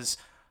was,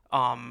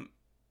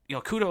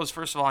 kudos,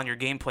 first of all, on your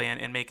gameplay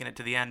and making it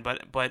to the end.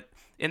 But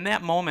in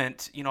that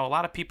moment, a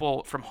lot of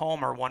people from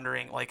home are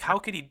wondering, like, how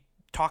could he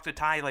talk to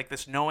Ty like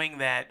this, knowing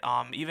that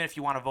even if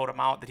you want to vote him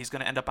out, that he's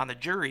going to end up on the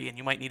jury and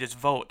you might need his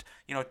vote.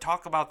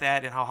 Talk about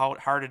that and how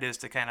hard it is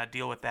to kind of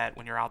deal with that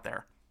when you're out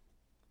there.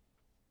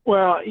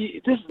 Well,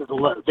 this is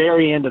the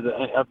very end of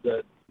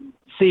the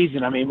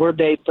season. I mean, we're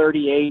day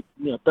 38,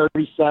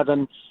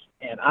 37,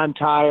 and I'm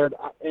tired.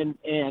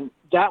 And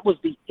that was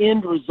the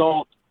end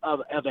result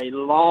of a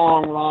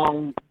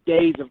long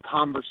days of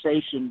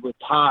conversation with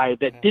Ty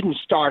that didn't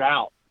start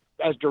out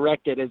as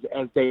directed as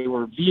they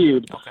were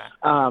viewed.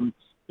 Okay.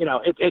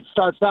 It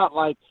starts out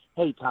like,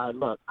 hey, Ty,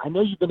 look, I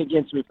know you've been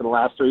against me for the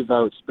last 3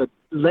 votes, but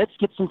let's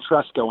get some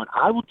trust going.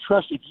 I will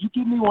trust you. If you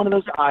give me one of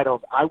those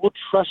idols, I will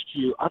trust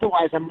you.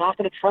 Otherwise, I'm not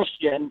going to trust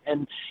you.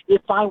 And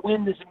if I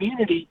win this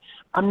immunity,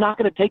 I'm not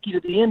going to take you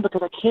to the end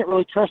because I can't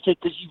really trust you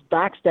because you've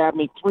backstabbed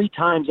me 3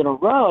 times in a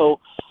row.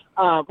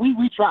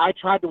 I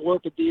tried to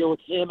work a deal with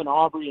him and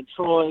Aubrey and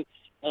Troy,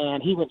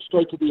 and he went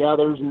straight to the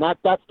others, and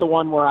that's the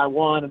one where I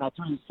won, and I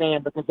threw the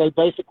sand because they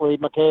basically,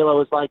 Michaela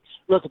was like,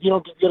 look, if you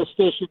don't get a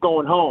fish, you're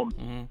going home.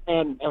 Mm-hmm.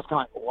 And I was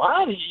kind of like,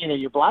 what?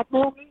 You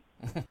blackmailed me?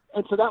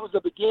 And so that was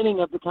the beginning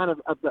of the kind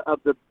of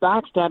the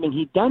backstabbing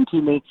he'd done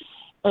to me.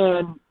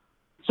 And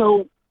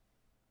so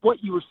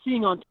what you were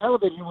seeing on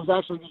television was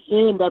actually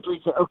the end after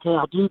he said, okay,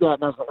 I'll do that.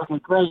 And I was like, okay,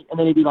 great. And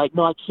then he'd be like,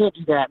 no, I can't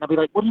do that. And I'd be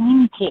like, what do you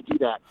mean you can't do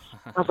that?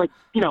 I was like,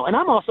 and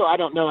I'm also, I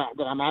don't know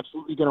that I'm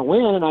absolutely going to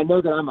win. And I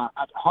know that I'm a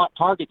hot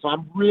target. So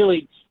I'm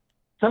really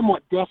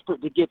somewhat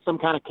desperate to get some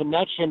kind of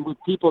connection with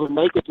people to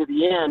make it to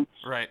the end.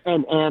 Right.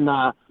 And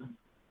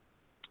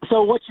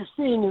so what you're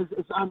seeing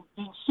is I'm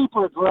being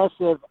super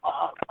aggressive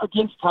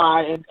against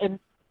Ty, and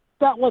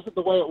that wasn't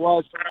the way it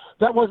was.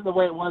 That wasn't the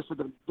way it was for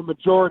the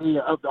majority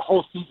of the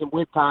whole season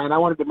with Ty. And I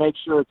wanted to make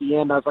sure at the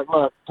end, I was like,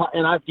 look,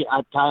 and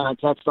Ty and I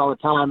text all the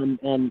time,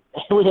 and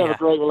we have a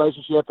great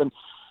relationship, and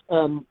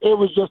it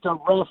was just a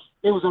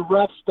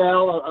rough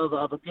spell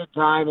of a good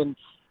time, and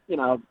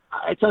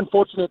it's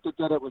unfortunate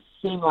that it was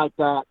seen like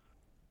that.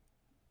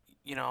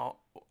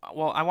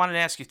 Well, I wanted to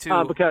ask you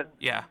too. Because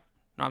no,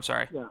 I'm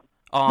sorry. Yeah.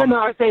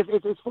 I say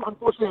it's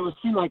unfortunate it was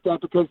seen like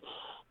that because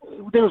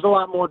there was a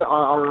lot more to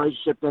our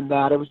relationship than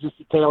that. It was just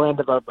the tail end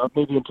of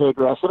me being too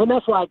aggressive, and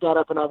that's why I got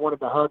up and I wanted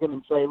to hug him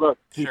and say, "Look,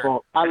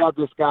 people, I love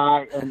this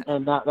guy,"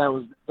 and that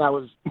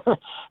was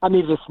I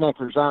needed a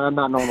Snickers. I'm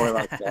not normally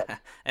like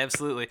that.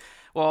 Absolutely.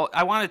 Well,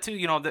 I wanted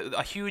to,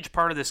 a huge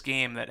part of this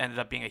game that ended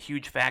up being a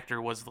huge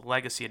factor was the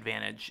legacy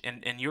advantage,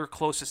 and your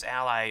closest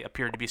ally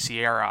appeared to be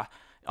Sierra.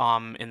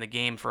 In the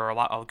game for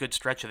a good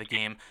stretch of the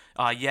game,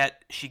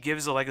 yet she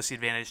gives the legacy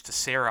advantage to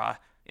Sarah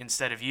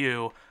instead of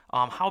you.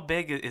 How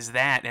big is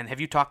that? And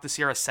have you talked to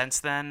Sierra since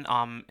then?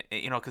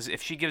 Because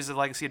if she gives the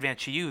legacy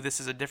advantage to you,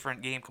 this is a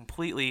different game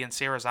completely, and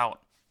Sarah's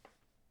out.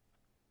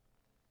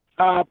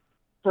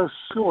 For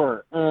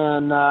sure.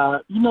 And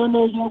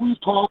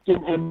we've talked,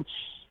 and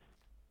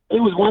it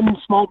was one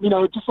small,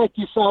 just like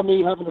you saw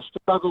me having a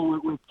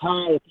struggle with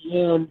Ty at the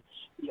end.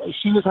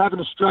 She was having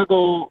a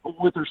struggle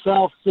with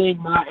herself,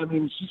 seeing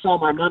she saw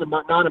my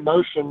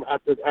non-emotion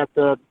at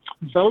the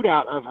vote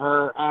out of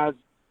her as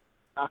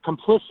a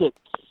complicit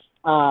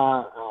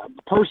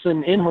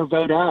person in her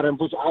vote out, and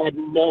which I had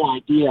no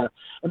idea. As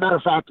a matter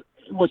of fact,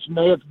 which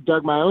may have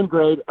dug my own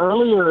grave,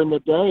 earlier in the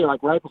day,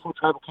 like right before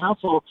tribal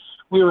council,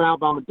 we were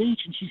out on the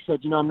beach, and she said,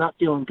 I'm not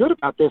feeling good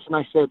about this. And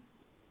I said,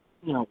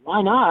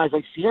 why not? I was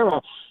like,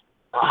 Sierra,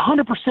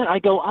 100%.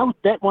 I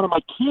would bet one of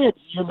my kids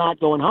you're not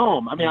going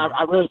home. I mean,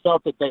 I really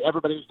felt that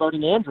everybody was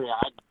voting Andrea.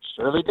 I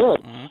surely did.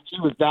 Mm-hmm. She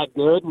was that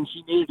good, and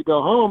she needed to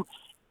go home.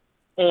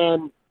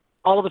 And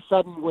all of a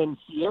sudden, when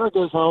Sierra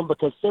goes home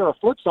because Sarah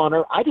flips on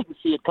her, I didn't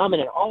see it coming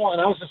at all.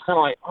 And I was just kind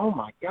of like, oh,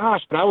 my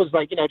gosh. But I was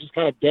like, just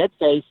kind of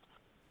dead-faced.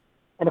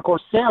 And, of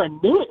course, Sarah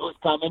knew it was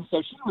coming,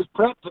 so she was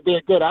prepped to be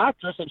a good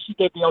actress. And she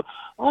gave me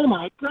oh,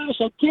 my gosh,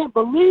 I can't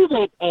believe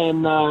it.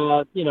 And,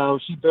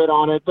 she bid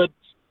on it. But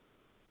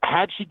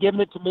had she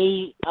given it to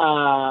me,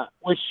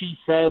 which she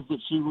says that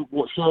she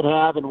should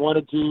have and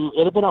wanted to,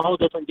 it'd have been a whole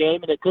different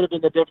game, and it could have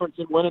been the difference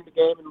in winning the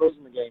game and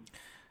losing the game.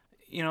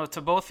 You know,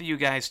 to both of you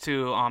guys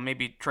too,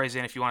 maybe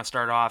Trajan, if you want to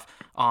start off,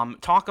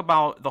 talk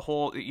about the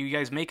whole. You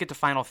guys make it to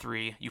Final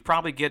Three. You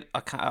probably get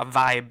a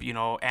vibe, you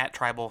know, at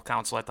Tribal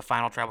Council, at the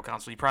final Tribal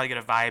Council. You probably get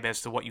a vibe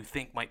as to what you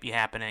think might be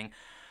happening.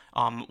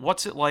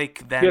 What's it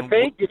like then? You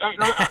think?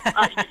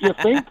 You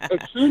think as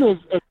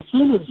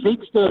soon as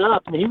Zeke stood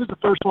up and he was the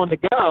first one to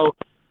go,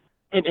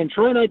 and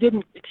Troy and I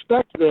didn't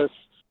expect this.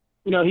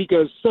 You know, he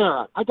goes,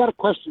 Sarah, I got a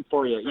question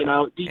for you. You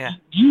know, do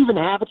you even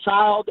have a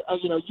child?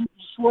 You know, you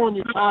swore on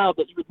your child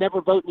that you would never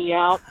vote me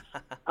out.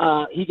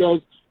 He goes,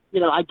 you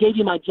know, I gave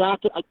you my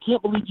jacket. I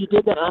can't believe you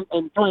did that.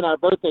 And Troy and I are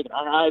both thinking,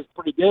 all right, it's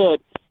pretty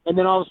good. And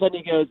then all of a sudden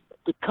he goes,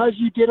 because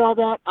you did all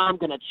that, I'm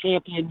going to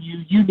champion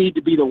you. You need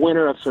to be the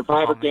winner of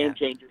Survivor Game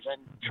Changers.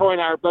 And Troy and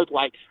I are both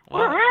like,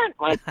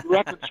 like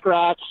record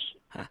scratch.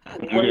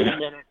 Wait a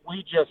minute,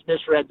 we just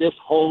misread this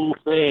whole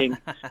thing,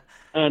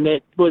 and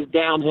it was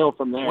downhill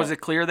from there. Was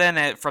it clear then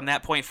that from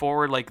that point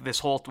forward, like this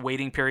whole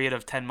waiting period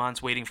of 10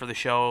 months waiting for the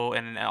show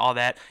and all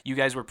that, you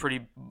guys were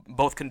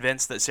both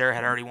convinced that Sarah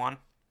had already won?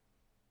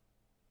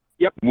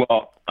 Yep.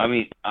 Well, I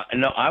mean,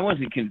 no, I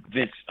wasn't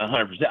convinced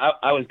 100%.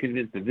 I was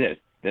convinced of this,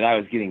 that I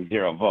was getting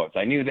 0 votes.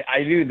 I knew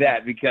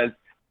that because,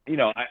 you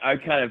know, I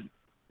kind of,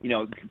 you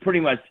know,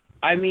 pretty much,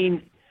 I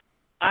mean,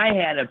 I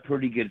had a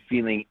pretty good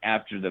feeling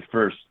after the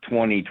first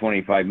 20,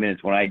 25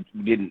 minutes when I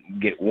didn't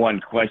get one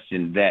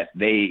question that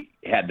they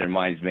had their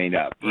minds made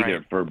up,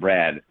 either for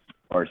Brad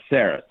or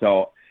Sarah.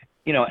 So,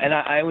 you know, and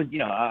I was, you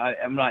know,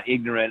 I'm not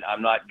ignorant.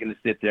 I'm not going to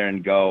sit there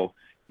and go,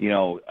 you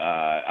know,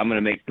 I'm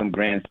going to make some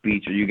grand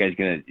speech or I'm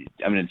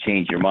going to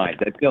change your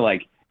minds. I feel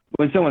like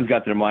when someone's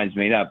got their minds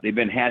made up, they've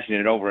been hashing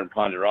it over in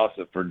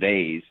Ponderosa for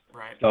days.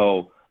 Right.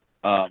 So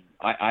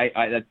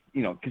that's,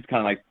 you know, just kind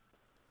of like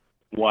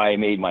why I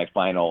made my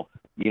final,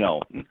 you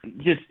know,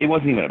 just, it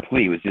wasn't even a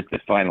plea. It was just a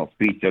final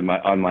speech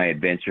on my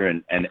adventure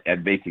and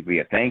basically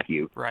a thank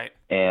you. Right.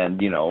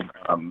 And, you know,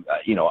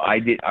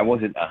 I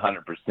wasn't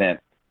 100%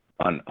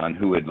 on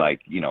who had,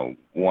 like, you know,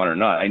 won or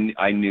not.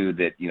 I knew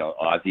that, you know,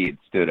 Ozzy had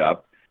stood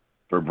up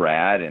for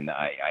Brad, and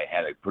I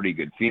had a pretty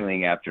good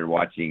feeling after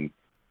watching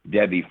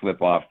Debbie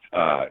flip off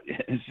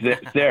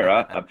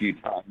Sarah a few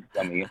times.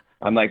 I mean,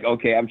 I'm like,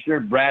 okay, I'm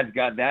sure Brad's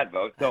got that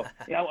vote. So,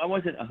 you know, I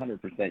wasn't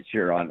 100%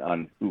 sure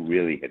on who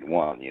really had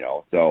won, you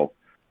know. So,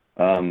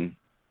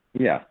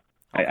 yeah,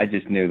 I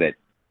just knew that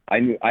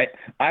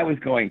I was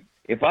going,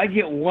 if I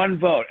get 1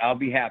 vote, I'll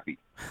be happy.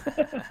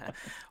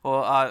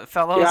 Well,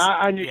 fellows.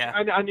 Yeah,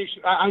 I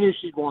knew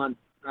she'd won.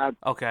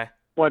 Okay.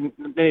 Wasn't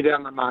any doubt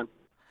in my mind.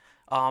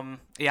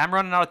 Yeah, I'm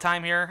running out of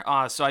time here,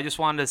 so I just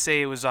wanted to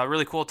say it was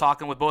really cool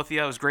talking with both of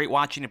you. It was great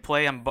watching you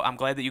play. I'm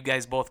glad that you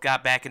guys both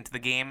got back into the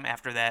game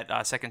after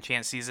that second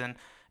chance season.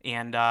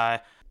 And,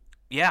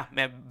 yeah,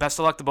 man, best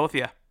of luck to both of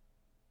you.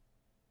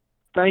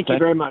 Thank you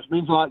very much.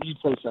 Means a lot. You'd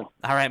say so.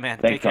 All right, man.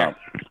 Thanks, Take care.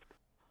 Tom.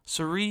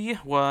 Sari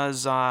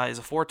is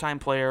a 4-time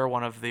player,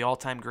 one of the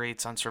all-time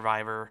greats on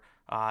Survivor.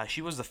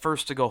 She was the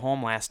first to go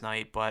home last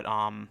night, but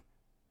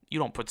you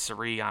don't put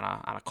Sari on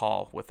a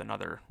call with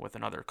another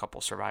couple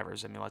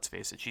survivors. I mean, let's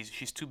face it,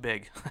 she's too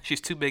big. She's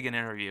too big an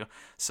interview.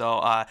 So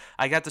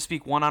I got to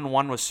speak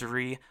one-on-one with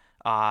Sari.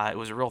 It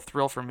was a real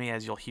thrill for me,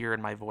 as you'll hear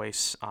in my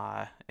voice,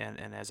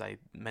 and as I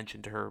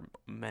mentioned to her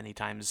many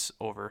times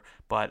over.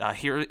 But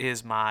here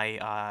is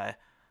my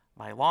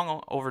my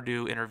long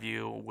overdue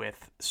interview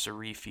with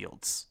Sari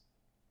Fields.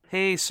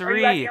 Hey,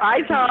 Sari.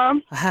 Hi,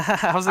 Tom.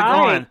 How's it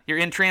going? You're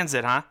in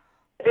transit, huh?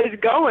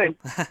 It's going.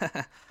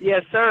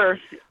 Yes, sir.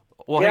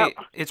 Well, Hey,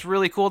 it's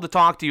really cool to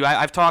talk to you.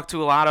 I've talked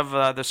to a lot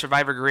of the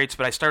Survivor greats,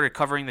 but I started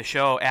covering the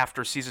show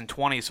after season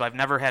 20, so I've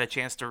never had a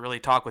chance to really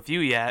talk with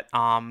you yet.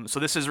 So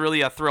this is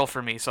really a thrill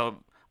for me. So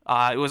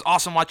it was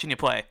awesome watching you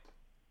play.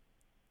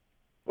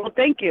 Well,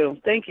 thank you.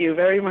 Thank you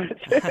very much.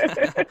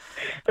 It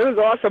was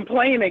awesome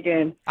playing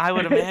again. I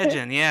would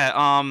imagine,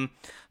 yeah.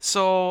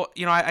 So,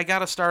 you know, I got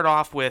to start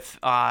off with,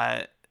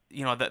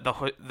 you know,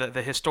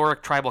 the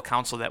historic tribal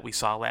council that we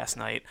saw last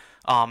night.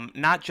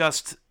 Not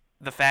just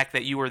the fact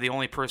that you were the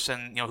only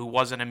person, you know, who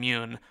wasn't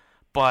immune,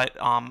 but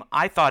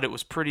I thought it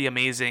was pretty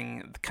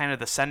amazing, kind of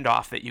the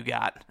send-off that you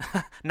got.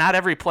 Not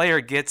every player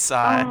gets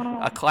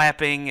a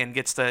clapping and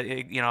gets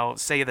to, you know,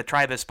 say the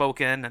tribe has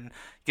spoken and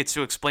gets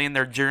to explain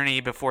their journey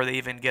before they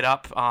even get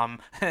up.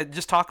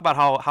 Just talk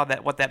about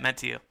what that meant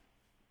to you.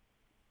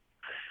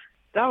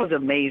 That was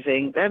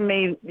amazing. That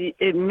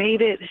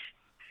made it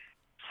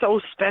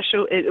so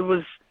special. It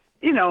was,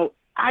 you know,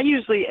 I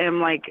usually am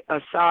like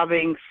a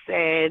sobbing,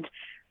 sad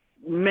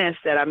mess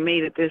that I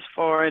made it this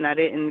far and I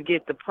didn't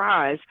get the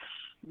prize.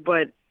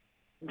 But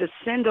the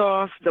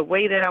send-off, the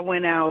way that I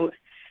went out,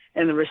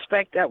 and the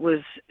respect that was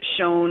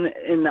shown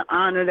and the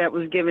honor that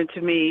was given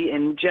to me,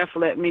 and Jeff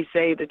let me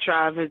say the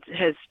tribe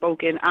has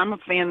spoken. I'm a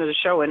fan of the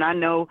show, and I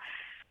know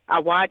I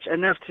watch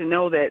enough to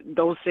know that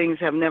those things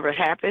have never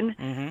happened.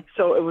 Mm-hmm.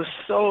 So it was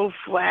so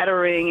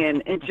flattering,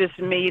 and it just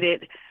made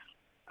it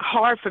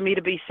hard for me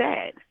to be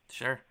sad.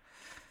 Sure.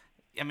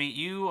 I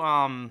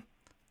mean,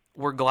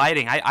 were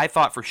gliding. I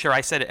thought for sure,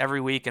 I said it every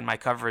week in my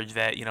coverage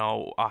that,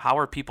 how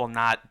are people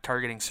not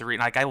targeting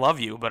Serena? Like, I love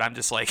you, but I'm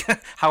just like,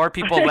 how are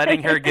people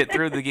letting her get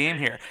through the game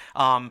here?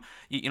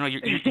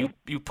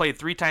 You played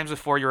 3 times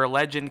before. You're a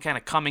legend kind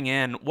of coming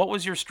in. What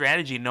was your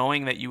strategy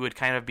knowing that you would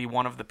kind of be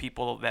one of the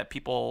people that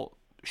people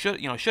should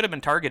have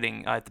been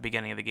targeting at the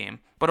beginning of the game?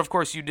 But of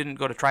course, you didn't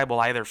go to tribal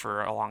either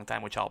for a long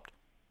time, which helped.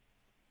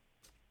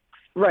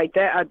 Right.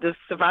 That the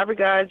Survivor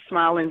guide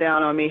smiling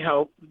down on me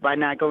helped by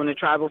not going to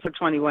tribal for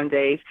 21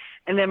 days.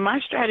 And then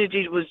my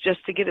strategy was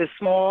just to get as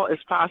small as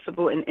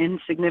possible and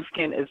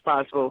insignificant as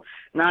possible,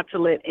 not to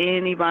let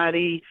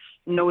anybody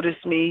notice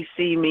me,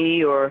 see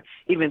me, or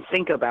even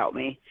think about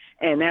me.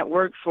 And that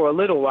worked for a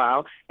little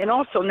while. And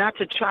also not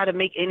to try to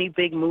make any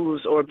big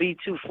moves or be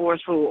too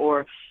forceful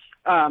or,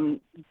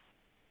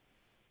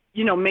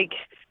 make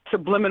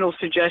subliminal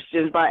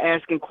suggestions by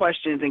asking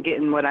questions and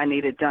getting what I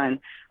needed done,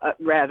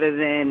 rather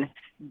than,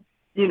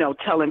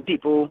 telling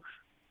people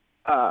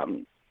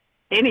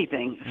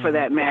anything for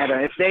that matter.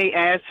 If they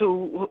ask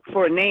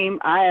for a name,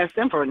 I ask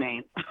them for a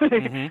name.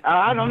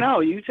 I don't know.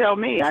 You tell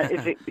me. I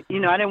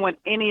didn't want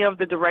any of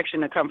the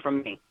direction to come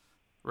from me.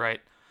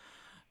 Right.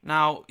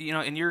 Now,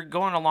 and you're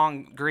going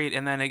along great,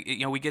 and then,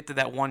 we get to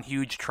that one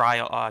huge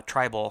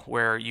tribal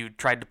where you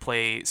tried to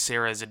play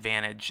Sarah's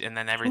advantage, and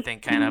then everything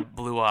kind of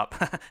blew up.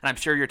 And I'm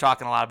sure you're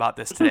talking a lot about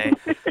this today.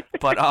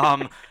 But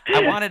I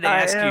wanted to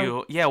ask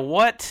you,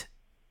 what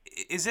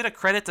is it a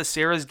credit to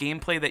Sarah's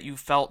gameplay that you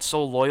felt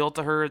so loyal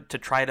to her to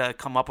try to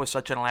come up with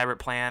such an elaborate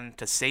plan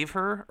to save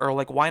her? Or,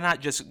 why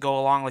not just go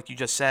along, like you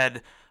just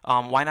said,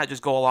 why not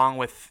just go along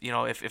with,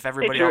 if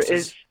everybody else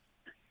is...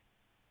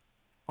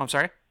 Oh, I'm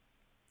sorry?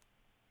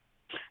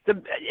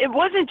 It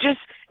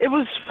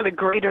was for the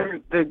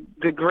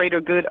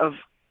greater good of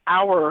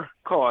our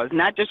cause,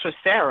 not just for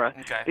Sarah.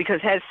 Okay.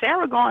 Because had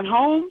Sarah gone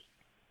home,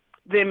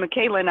 then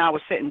Michaela and I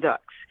were sitting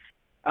ducks.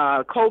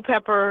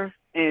 Culpepper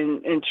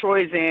and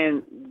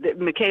Troyzan,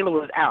 Michaela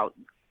was out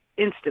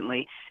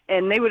instantly,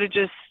 and they would have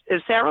just,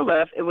 if Sarah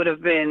left, it would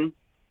have been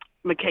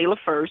Michaela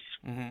first,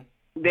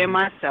 then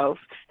myself,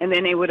 and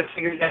then they would have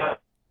figured it out.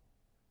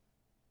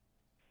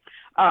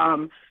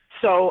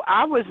 So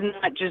I was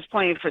not just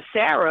playing for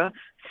Sarah.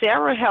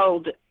 Sarah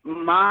held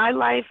my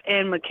life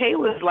and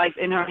Michaela's life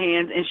in her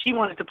hands, and she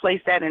wanted to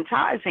place that in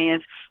Ty's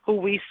hands, who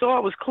we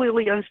saw was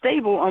clearly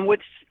unstable on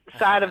which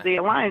side of the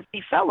alliance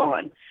he fell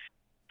on.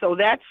 So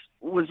that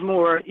was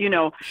more,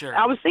 Sure.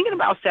 I was thinking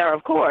about Sarah,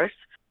 of course,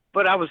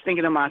 but I was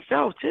thinking of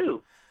myself,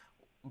 too.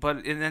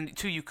 But, and then,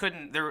 too,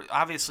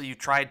 obviously you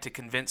tried to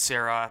convince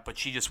Sarah, but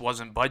she just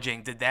wasn't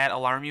budging. Did that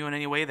alarm you in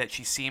any way, that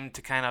she seemed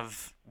to kind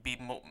of be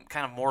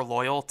more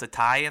loyal to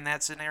Ty in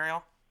that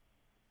scenario?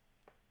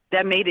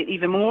 That made it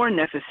even more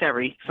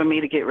necessary for me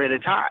to get rid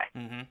of Ty.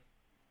 Mm-hmm.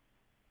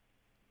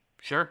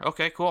 Sure.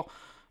 Okay, cool.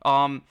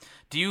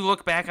 Do you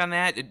look back on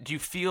that? Do you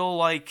feel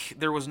like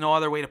there was no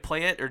other way to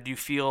play it, or do you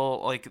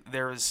feel like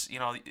there was,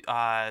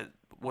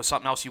 was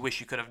something else you wish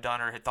you could have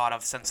done or had thought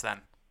of since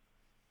then?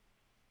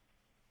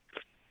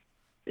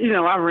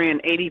 I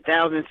ran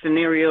 80,000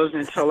 scenarios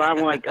until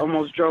I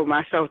almost drove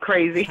myself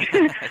crazy.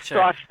 Sure. So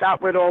I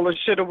stopped with all the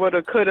shoulda,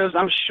 woulda, couldas.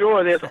 I'm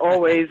sure there's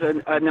always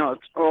an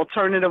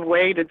alternative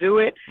way to do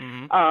it.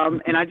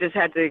 And I just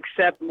had to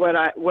accept what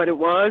it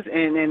was,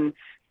 and then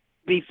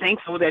be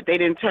thankful that they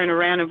didn't turn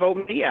around and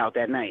vote me out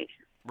that night.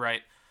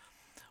 Right.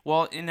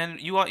 Well, and then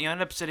you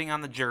end up sitting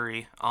on the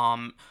jury.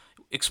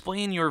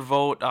 Explain your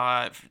vote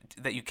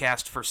that you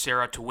cast for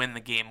Sarah to win the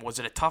game. Was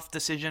it a tough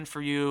decision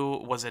for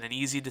you? Was it an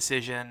easy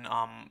decision?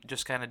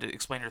 Just kind of to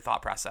explain your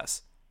thought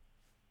process.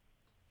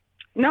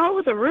 No, it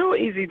was a real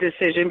easy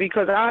decision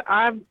because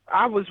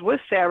I was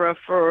with Sarah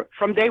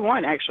from day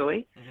one,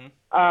 actually.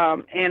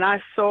 And I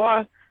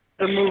saw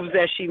the moves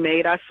that she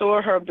made. I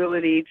saw her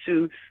ability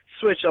to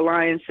switch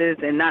alliances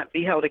and not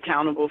be held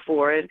accountable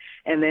for it,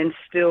 and then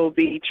still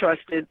be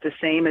trusted the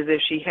same as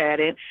if she had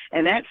it.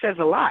 And that says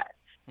a lot.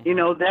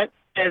 That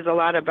says a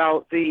lot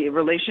about the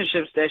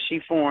relationships that she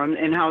formed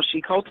and how she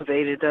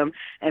cultivated them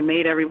and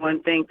made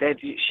everyone think that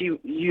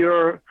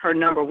you're her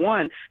number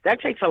one.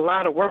 That takes a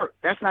lot of work.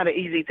 That's not an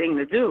easy thing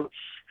to do.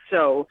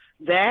 So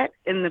that,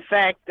 and the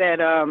fact that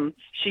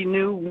she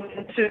knew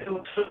when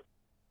to,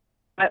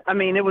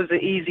 it was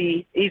an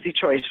easy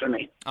choice for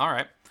me. All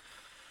right.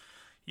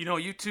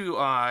 You two,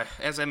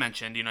 as I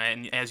mentioned,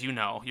 and as you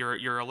know,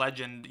 you're a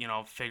legend,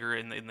 figure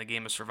in the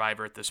game of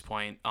Survivor at this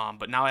point.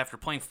 But now after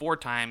playing 4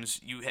 times,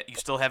 you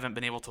still haven't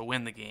been able to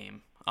win the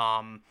game.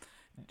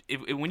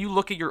 When you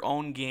look at your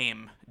own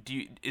game,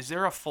 is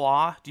there a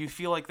flaw? Do you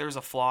feel like there's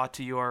a flaw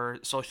to your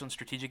social and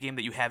strategic game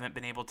that you haven't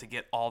been able to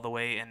get all the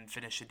way and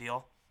finish the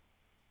deal?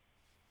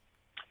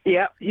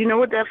 Yeah, you know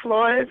what that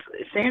flaw is?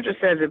 Sandra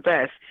says it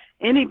best.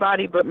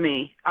 Anybody but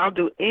me. I'll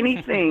do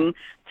anything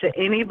to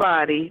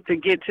anybody to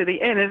get to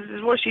the end. This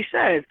is what she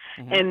says.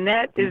 And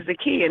that is the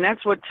key. And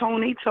that's what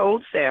Tony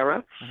told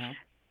Sarah.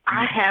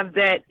 I have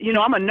that,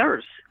 I'm a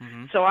nurse.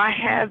 So I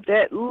have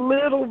that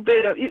little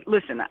bit of,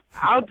 listen,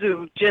 I'll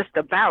do just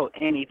about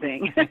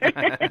anything.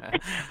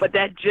 But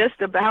that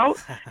just about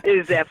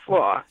is that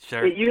flaw.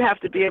 Sure. You have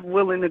to be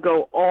willing to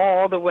go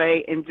all the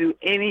way and do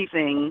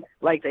anything,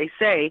 like they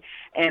say.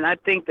 And I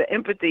think the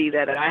empathy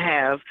that I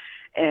have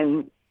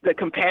and the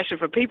compassion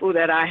for people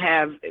that I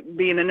have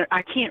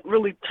I can't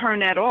really turn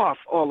that off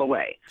all the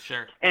way.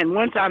 Sure. And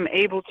once I'm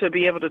able to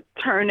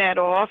turn that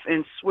off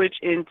and switch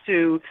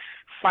into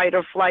fight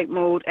or flight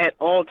mode at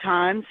all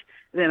times,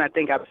 then I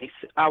think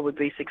I would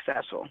be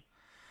successful.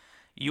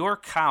 Your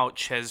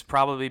couch has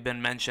probably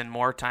been mentioned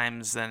more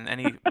times than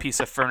any piece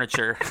of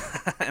furniture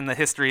in the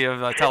history of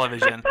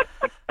television.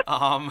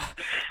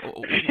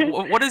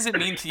 What does it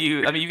mean to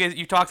you? I mean,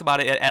 you talked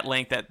about it at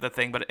length at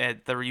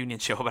the reunion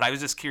show, but I was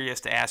just curious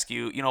to ask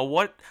you,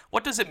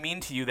 what does it mean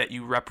to you that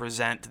you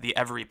represent the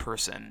every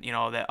person?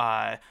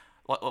 That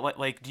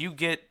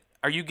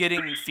are you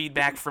getting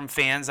feedback from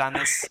fans on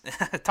this?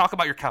 Talk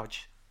about your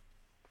couch.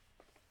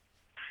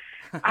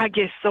 I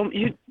get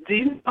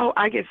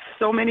I get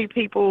so many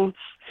people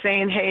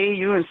saying, "Hey,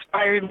 you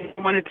inspired me.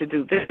 I wanted to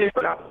do this,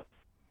 but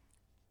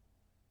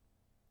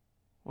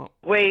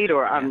wait,"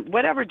 or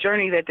whatever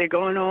journey that they're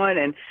going on,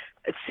 and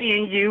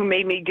seeing you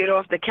made me get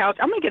off the couch.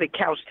 I'm gonna get a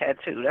couch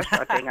tattoo. That's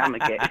what I think I'm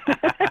gonna get.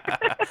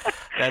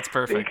 That's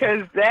perfect.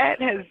 Because that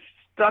has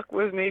stuck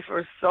with me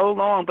for so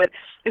long. But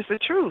it's the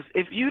truth.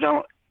 If you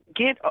don't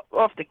get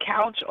off the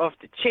couch, off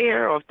the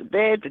chair, off the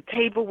bed, the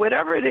table,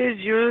 whatever it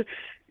is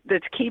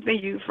that's keeping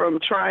you from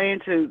trying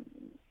to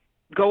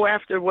go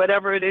after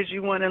whatever it is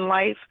you want in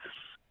life,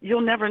 you'll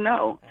never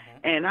know.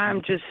 And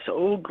I'm just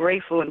so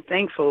grateful and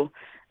thankful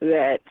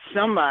that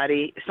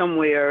somebody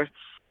somewhere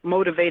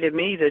motivated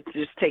me to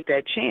just take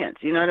that chance.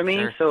 You know what I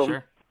mean?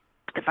 Sure.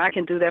 If I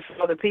can do that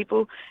for other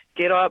people,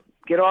 get off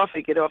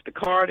the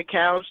car, the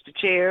couch, the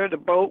chair, the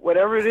boat,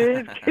 whatever it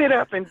is, get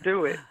up and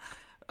do it.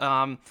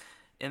 And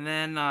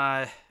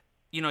then,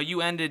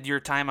 you ended your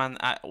time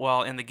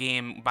in the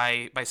game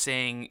by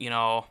saying,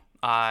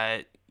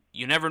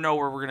 you never know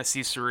where we're going to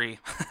see Suri.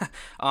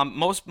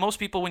 Most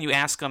people, when you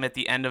ask them at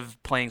the end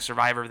of playing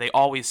Survivor, they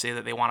always say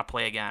that they want to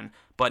play again.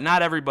 But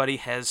not everybody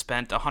has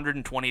spent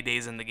 120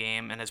 days in the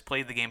game and has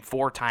played the game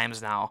 4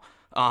 times now.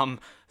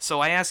 So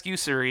I ask you,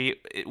 Suri,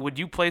 would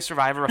you play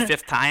Survivor a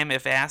 5th time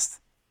if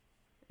asked?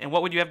 And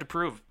what would you have to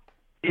prove?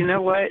 You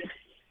know what?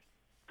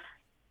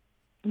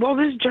 Well,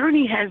 this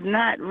journey has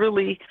not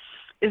really...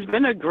 It's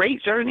been a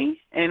great journey,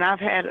 and I've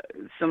had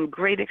some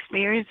great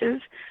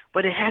experiences,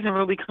 but it hasn't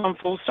really come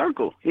full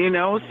circle,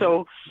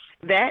 So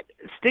that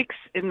sticks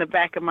in the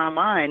back of my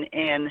mind,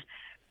 and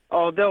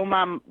although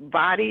my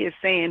body is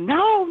saying,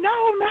 no,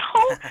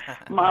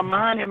 my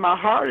mind and my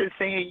heart is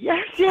saying,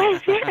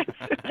 yes.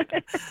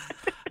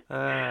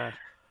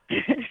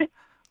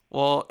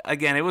 Well,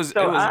 again, it was...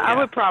 I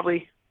would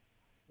probably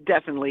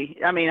definitely...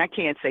 I mean, I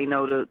can't say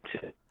no to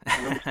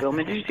Lynn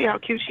Spillman. Did you see how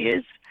cute she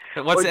is?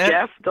 What's that?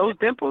 Jeff, those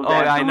dimples. Oh,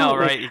 I know,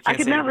 right? I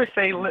could never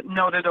say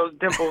no to those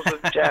dimples of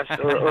Jeff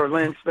or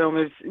Lynn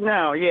Spillman's.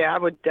 No, I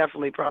would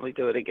definitely probably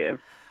do it again.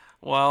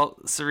 Well,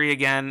 Suri,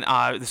 again,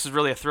 this is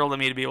really a thrill to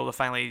me to be able to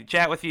finally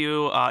chat with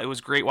you. It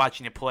was great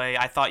watching you play.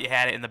 I thought you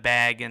had it in the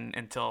bag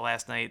until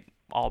last night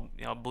all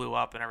blew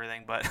up and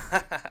everything. But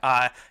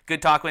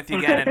good talking with you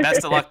again, and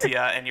best of luck to you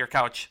and your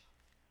couch.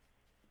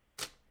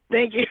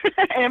 Thank you.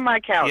 And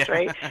my couch,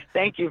 right?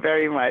 Thank you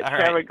very much. All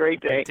right. Have a great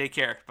day. Take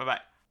care.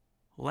 Bye-bye.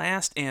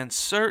 Last and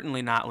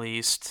certainly not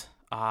least,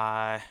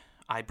 I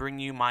bring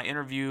you my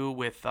interview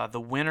with the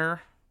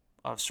winner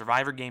of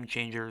Survivor Game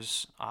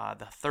Changers,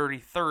 the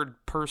 33rd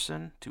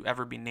person to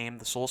ever be named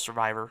the sole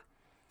survivor,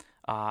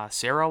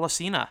 Sarah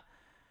Lacina.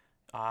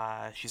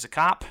 She's a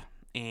cop,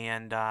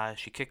 and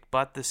she kicked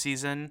butt this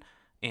season,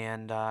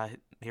 and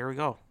here we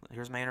go.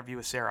 Here's my interview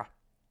with Sarah.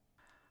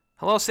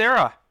 Hello,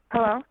 Sarah.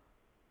 Hello.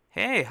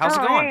 Hey, how's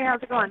it going? Hey,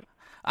 how's it going?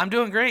 I'm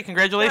doing great.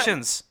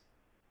 Congratulations. Good.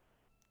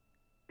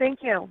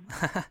 Thank you.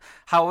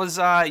 How was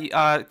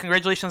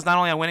congratulations not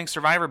only on winning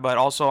Survivor but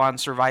also on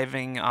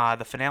surviving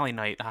the finale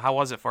night. How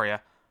was it for you?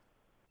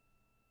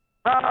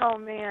 Oh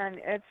man,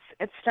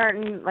 it's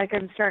starting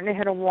I'm starting to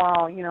hit a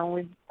wall.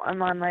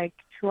 I'm on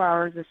 2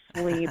 hours of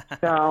sleep,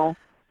 so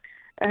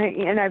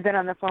and I've been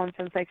on the phone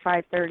since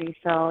 5:30,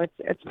 so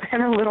it's been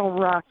a little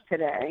rough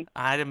today.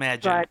 I'd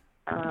imagine. But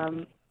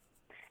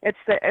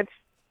it's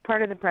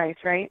part of the price,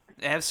 right?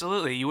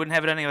 Absolutely. You wouldn't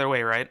have it any other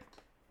way, right?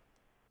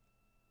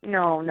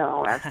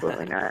 No,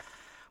 absolutely not.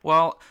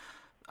 Well,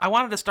 I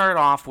wanted to start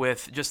off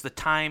with just the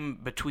time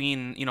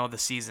between, the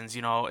seasons.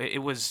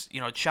 It was,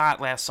 shot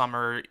last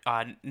summer,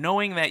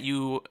 knowing that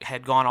you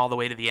had gone all the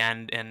way to the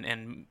end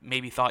and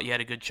maybe thought you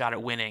had a good shot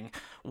at winning.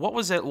 What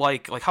was it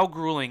like? Like, how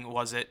grueling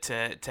was it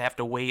to have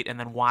to wait and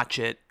then watch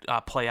it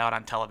play out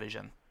on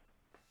television?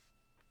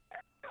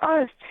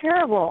 Oh, it's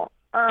terrible.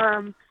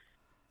 Because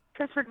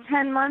for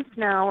 10 months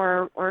now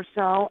or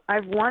so,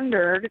 I've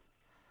wondered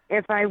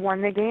if I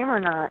won the game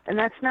or not. And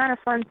that's not a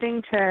fun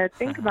thing to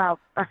think about,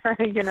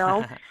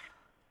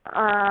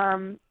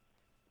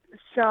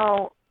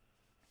 So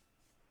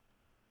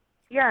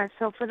yeah,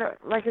 so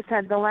like I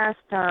said, the last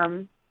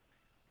 10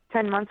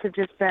 months have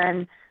just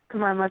been,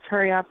 come on, let's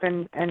hurry up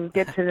and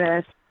get to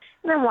this.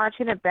 And then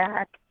watching it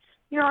back,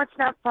 it's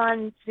not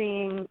fun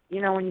seeing,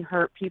 when you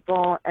hurt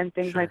people and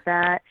things Sure. like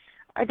that.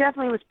 I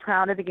definitely was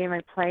proud of the game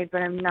I played,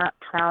 but I'm not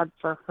proud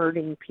for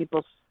hurting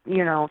people's,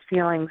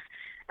 feelings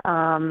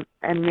and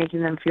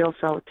making them feel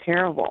so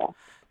terrible.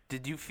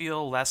 Did you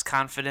feel less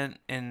confident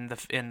in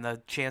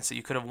the chance that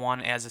you could have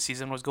won as the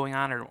season was going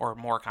on, or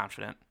more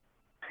confident?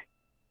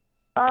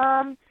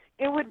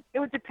 It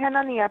would depend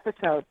on the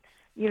episode,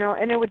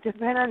 and it would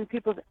depend on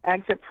people's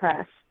exit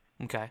press.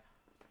 Okay.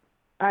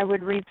 I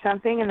would read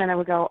something and then I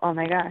would go, oh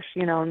my gosh,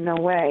 no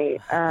way.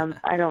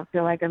 I don't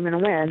feel like I'm going to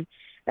win.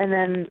 And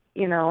then,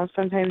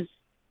 sometimes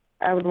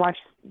I would watch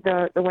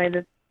the way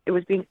that it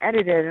was being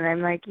edited and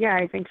I'm like, yeah,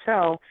 I think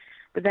so.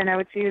 But then I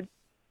would see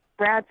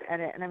Brad's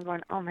edit and I'm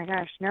going, oh my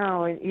gosh,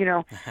 no,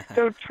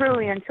 So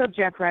truly, until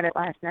Jeff read it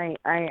last night,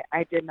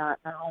 I did not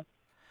know.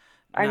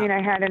 I mean,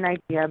 I had an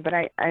idea, but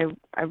I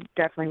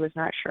definitely was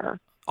not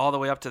sure. All the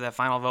way up to that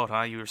final vote,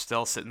 huh? You were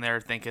still sitting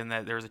there thinking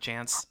that there was a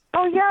chance?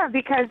 Oh, yeah,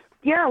 because,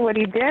 what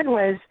he did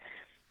was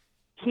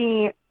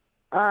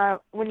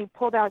when he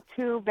pulled out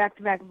 2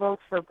 back-to-back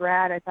votes for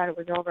Brad, I thought it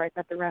was over. I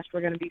thought the rest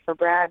were going to be for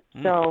Brad.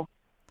 So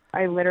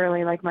I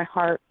literally, my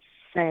heart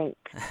sank.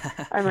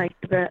 I'm like,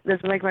 this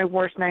is like my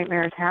worst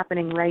nightmare is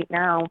happening right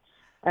now,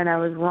 and I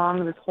was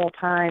wrong this whole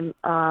time.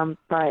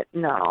 But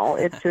no,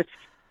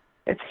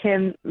 it's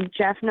him.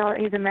 Jeff knows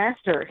he's a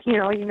master. He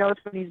knows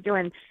what he's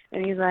doing.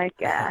 And he's like,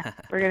 yeah,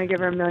 we're going to give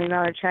her $1 million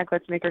check.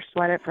 Let's make her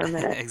sweat it for a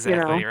minute.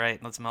 Exactly, You're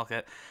right. Let's milk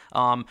it.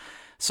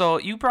 So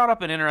you brought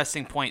up an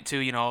interesting point,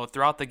 too.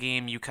 Throughout the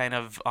game, you kind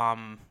of,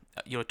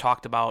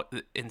 talked about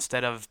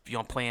instead of,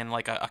 playing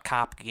like a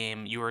cop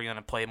game, you were going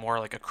to play more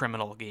like a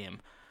criminal game.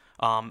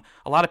 A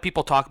lot of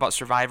people talk about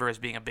Survivor as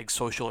being a big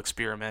social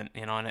experiment,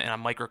 and a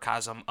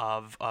microcosm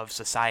of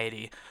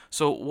society.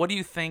 So what do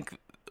you think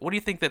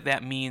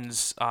that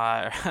means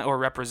or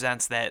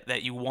represents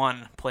that you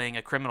won playing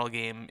a criminal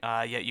game,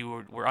 yet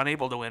you were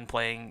unable to win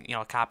playing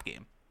a cop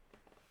game?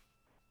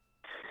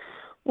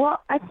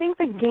 Well, I think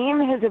the game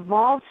has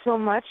evolved so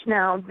much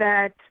now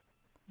that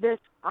this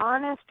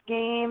honest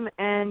game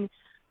and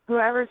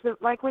whoever's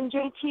like when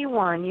JT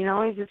won,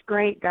 he's this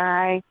great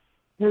guy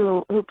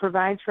who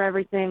provides for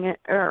everything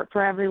or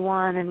for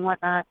everyone and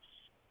whatnot.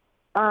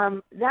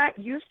 That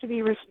used to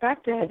be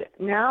respected.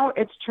 Now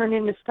it's turned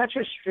into such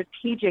a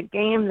strategic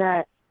game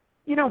that,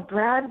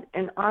 Brad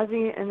and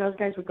Ozzy and those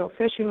guys would go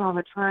fishing all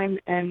the time,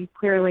 and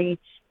clearly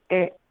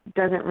it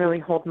doesn't really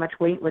hold much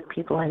weight with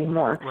people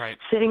anymore. Right.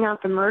 Sitting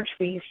out the merge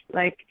feast,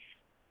 like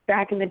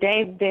back in the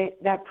day,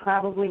 that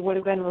probably would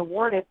have been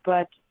rewarded,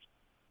 but,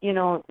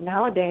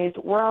 nowadays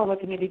we're all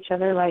looking at each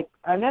other like,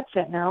 I'm not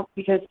sitting out,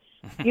 because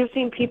you've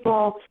seen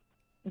people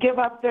give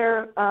up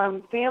their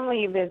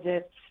family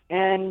visits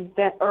and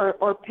that,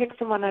 or pick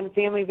someone on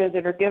family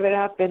visit or give it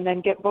up and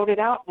then get voted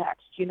out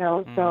next,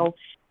 So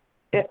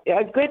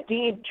a good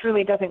deed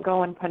truly doesn't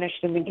go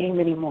unpunished in the game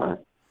anymore.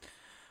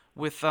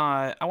 With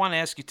I want to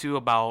ask you too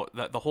about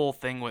the whole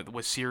thing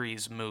with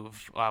Siri's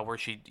move, where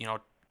she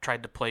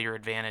tried to play your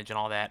advantage and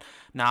all that.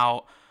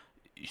 Now,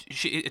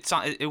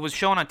 it was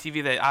shown on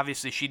TV that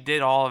obviously she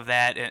did all of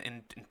that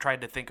and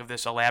tried to think of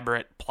this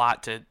elaborate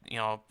plot to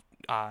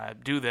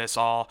do this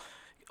all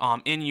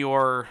in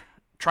your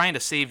trying to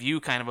save you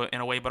kind of in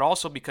a way, but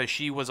also because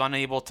she was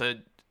unable to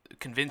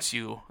convince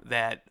you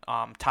that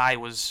Ty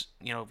was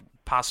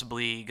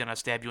possibly gonna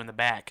stab you in the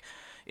back.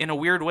 In a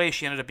weird way,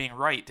 she ended up being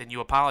right, and you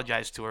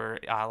apologized to her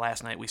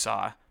last night we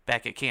saw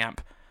back at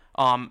camp.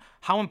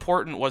 How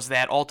important was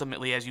that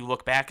ultimately as you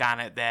look back on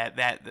it that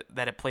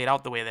it played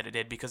out the way that it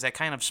did, because that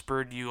kind of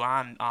spurred you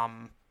on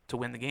to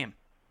win the game?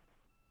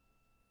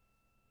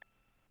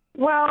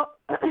 Well,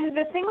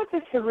 the thing with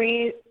the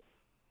Cerise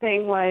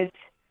thing was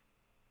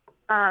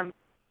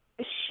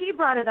she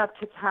brought it up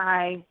to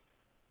Ty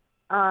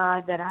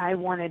that I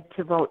wanted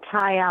to vote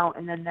Ty out,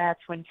 and then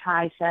that's when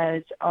Ty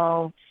says,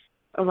 oh,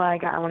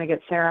 like, I want to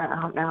get Sarah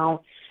out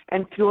now,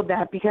 and fueled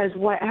that, because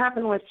what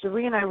happened was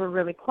Cerise and I were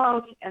really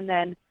close, and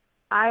then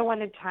I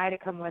wanted Ty to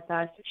come with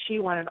us. She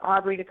wanted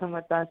Aubrey to come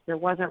with us. There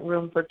wasn't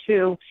room for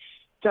 2.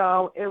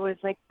 So it was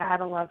like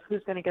battle of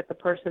who's going to get the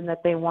person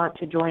that they want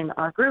to join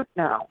our group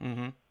now.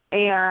 Mm-hmm.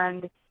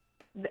 And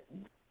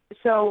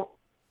so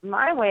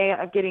my way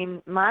of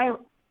getting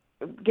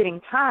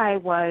Ty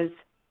was,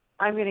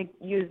 I'm going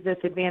to use this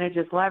advantage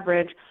as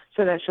leverage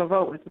so that she'll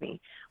vote with me.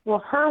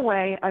 Well, her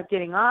way of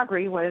getting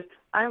Aubrey was,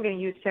 I'm going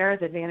to use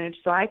Sarah's advantage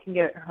so I can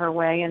get her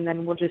way, and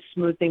then we'll just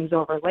smooth things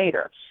over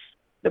later.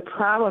 The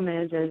problem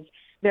is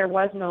there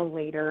was no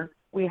later.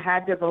 We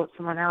had to vote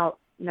someone out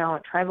now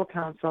at Tribal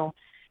Council,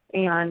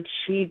 and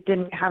she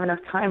didn't have enough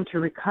time to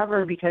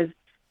recover, because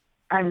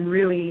I'm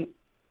really,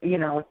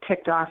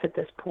 ticked off at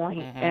this point.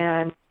 Mm-hmm.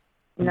 And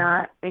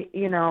not,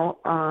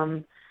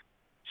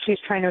 she's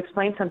trying to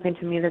explain something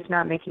to me that's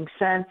not making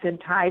sense,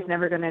 and Ty's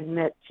never going to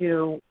admit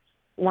to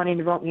wanting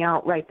to vote me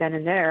out right then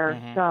and there.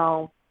 Mm-hmm.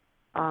 So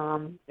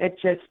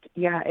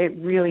it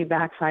really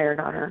backfired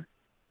on her.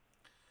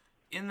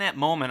 In that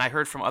moment, I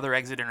heard from other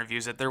exit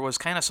interviews that there was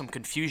kind of some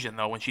confusion,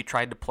 though, when she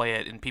tried to play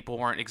it, and people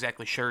weren't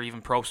exactly sure.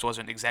 Even Probst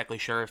wasn't exactly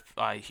sure if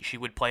she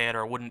would play it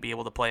or wouldn't be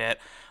able to play it.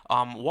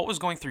 What was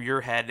going through your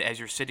head as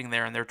you're sitting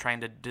there and they're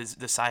trying to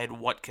decide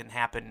what can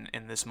happen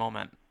in this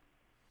moment?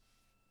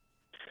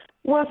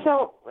 Well,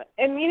 so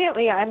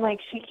immediately I'm like,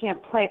 she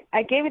can't play.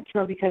 I gave it to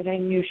her because I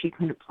knew she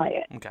couldn't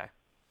play it. Okay.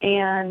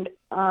 And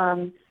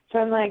so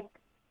I'm like,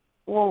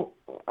 well,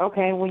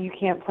 okay, well, you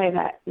can't play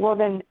that. Well,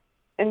 then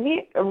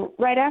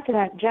right after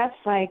that, Jeff's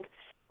like,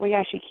 well,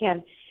 yeah, she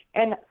can.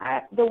 And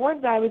the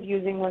words I was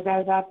using was I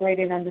was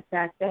operating on the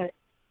fact that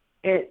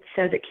it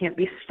says it can't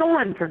be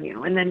stolen from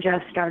you. And then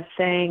Jeff starts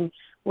saying,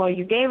 well,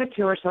 you gave it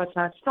to her, so it's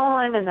not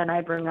stolen. And then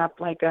I bring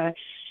up like a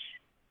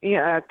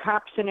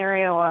cop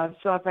scenario of,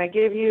 so if I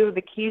give you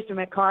the keys to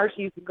my car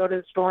so you can go to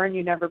the store and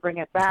you never bring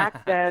it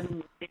back,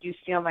 then did you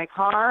steal my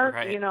car?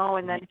 Right.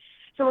 And then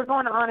so we're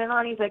going on and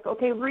on. He's like,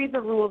 okay, read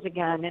the rules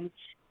again. And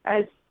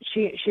as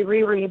she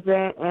rereads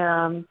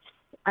it,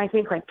 I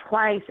think like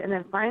twice, and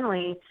then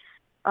finally,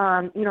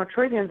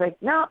 Troy's like,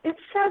 no, it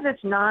says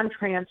it's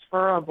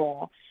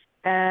non-transferable.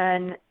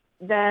 And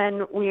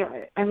then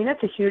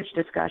it's a huge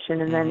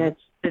discussion, and then it's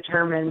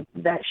determined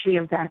that she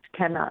in fact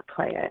cannot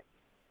play it.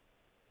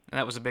 And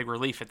that was a big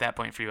relief at that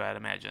point for you, I'd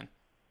imagine.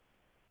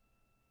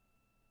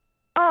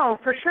 Oh,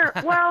 for sure.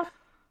 Well,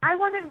 I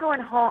wasn't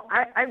going home.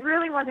 I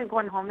really wasn't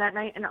going home that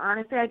night. And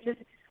honestly,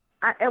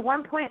 at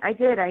one point I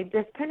did. I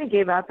just kind of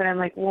gave up, and I'm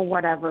like, well,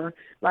 whatever.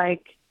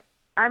 Like,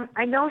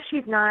 I know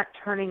she's not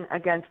turning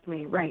against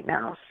me right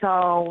now.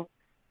 So,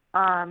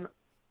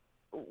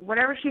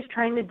 whatever she's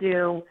trying to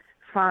do,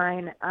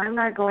 fine. I'm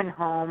not going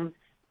home.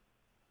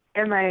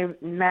 Am I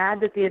mad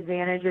that the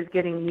advantage is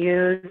getting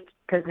used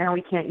because now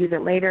we can't use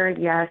it later?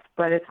 Yes,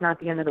 but it's not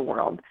the end of the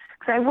world.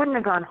 Because I wouldn't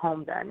have gone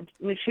home then.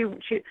 I mean,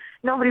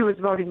 nobody was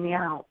voting me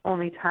out.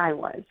 Only Ty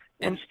was.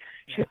 And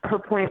her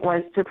point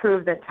was to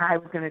prove that Ty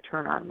was going to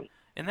turn on me.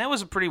 And that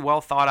was a pretty well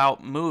thought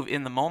out move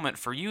in the moment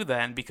for you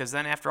then, because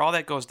then after all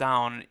that goes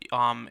down,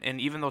 and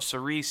even though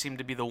Cerise seemed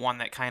to be the one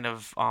that kind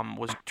of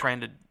was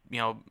trying to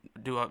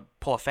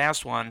pull a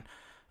fast one,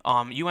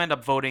 you end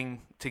up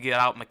voting to get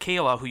out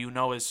Michaela,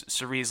 who is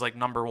Cerise' like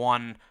number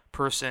one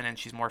person, and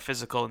she's more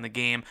physical in the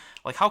game.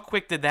 Like, how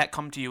quick did that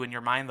come to you in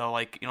your mind, though?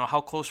 Like,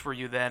 how close were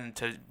you then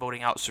to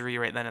voting out Cerise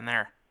right then and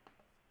there?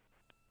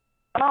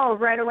 Oh,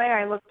 right away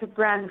I looked at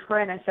Brad and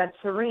Troy and I said,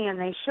 Cerise, and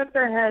they shook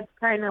their heads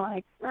kind of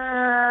like,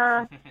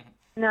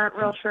 not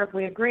real sure if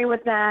we agree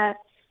with that.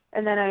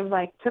 And then I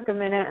like took a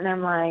minute and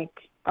I'm like,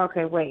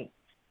 okay, wait.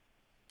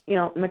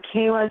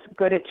 Michaela's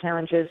good at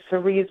challenges.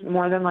 Cerise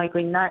more than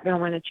likely not going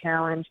to win a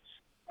challenge.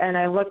 And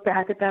I look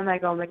back at them, I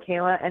go,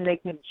 Michaela, and they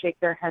can shake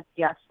their heads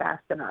yes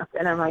fast enough.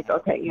 And I'm like,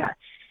 okay, yeah.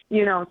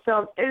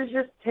 So it was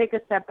just take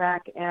a step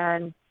back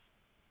and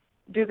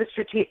do the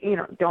strategic,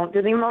 don't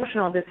do the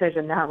emotional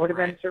decision. That would have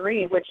been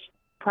Cerise, which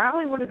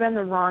probably would have been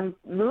the wrong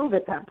move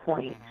at that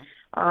point.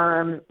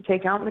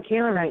 Take out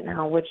Michaela right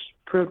now, which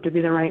proved to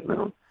be the right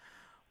move.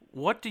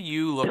 What do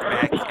you look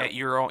back at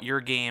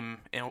your game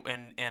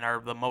and are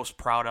the most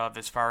proud of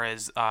as far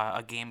as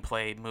a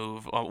gameplay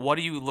move? What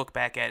do you look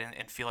back at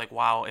and feel like,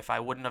 wow, if I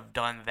wouldn't have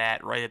done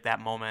that right at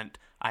that moment,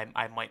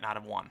 I might not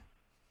have won?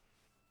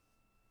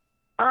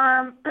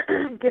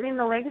 Getting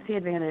the legacy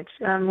advantage.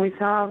 We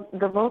saw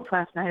the votes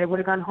last night. I would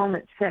have gone home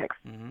at 6.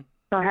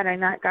 So had I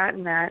not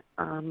gotten that,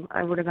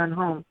 I would have gone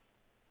home.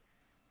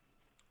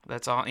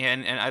 That's all. Yeah,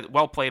 and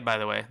well played, by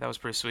the way. That was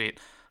pretty sweet.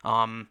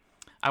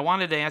 I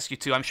wanted to ask you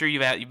too. I'm sure you've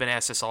been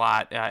asked this a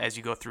lot as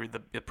you go through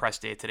the press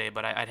day today,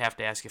 but I'd have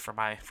to ask you for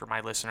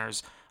my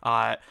listeners.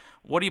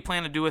 What do you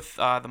plan to do with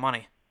the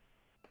money?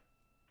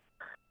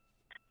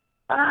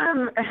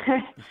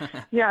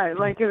 Yeah,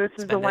 like this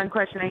is the one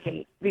question I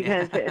hate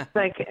because it's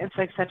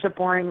like such a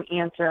boring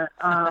answer.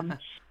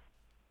 I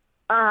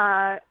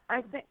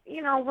think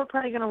we're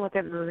probably going to look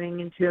at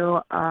moving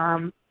into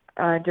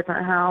a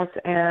different house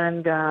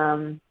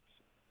and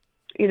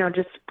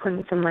just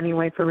putting some money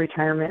away for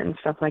retirement and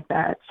stuff like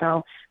that.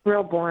 So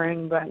real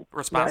boring, but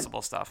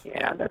responsible stuff.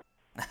 Yeah.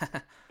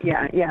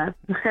 Yeah.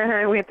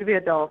 We have to be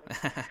adults.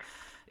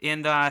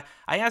 And I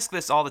ask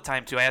this all the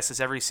time, too. I ask this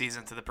every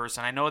season to the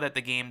person. I know that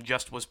the game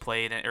just was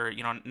played, or,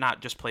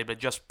 not just played, but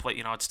just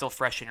played. It's still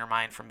fresh in your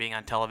mind from being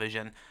on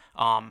television.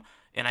 And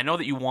I know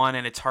that you won,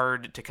 and it's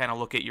hard to kind of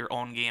look at your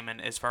own game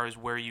and as far as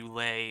where you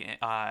lay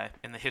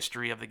in the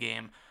history of the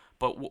game.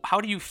 But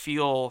how do you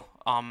feel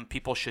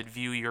people should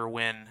view your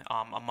win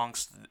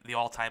amongst the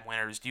all-time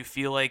winners? Do you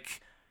feel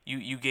like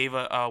you gave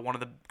one of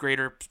the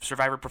greater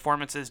Survivor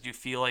performances? Do you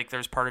feel like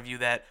there's part of you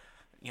that,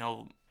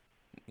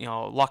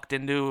 lucked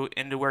into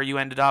where you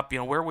ended up?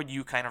 Where would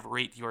you kind of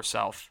rate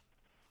yourself?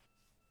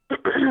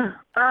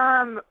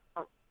 I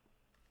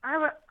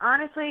would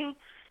honestly,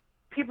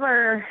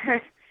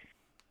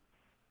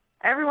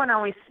 everyone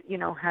always,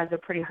 has a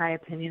pretty high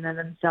opinion of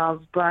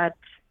themselves, but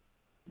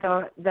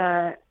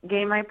the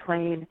game I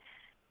played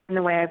and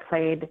the way I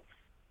played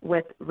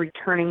with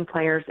returning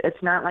players,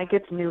 it's not like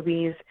it's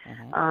newbies.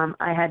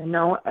 I had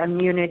no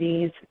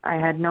immunities. I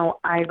had no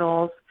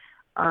idols.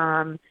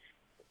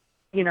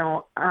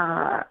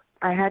 I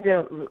had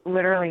to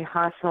literally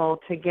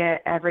hustle to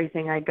get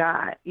everything I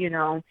got,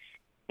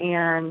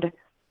 and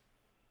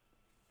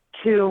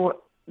to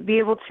be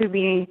able to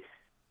be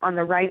on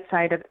the right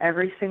side of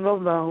every single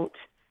vote,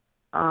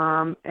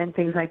 and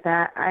things like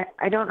that.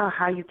 I don't know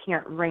how you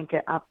can't rank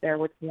it up there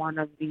with one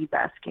of the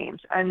best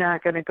games. I'm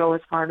not going to go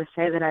as far to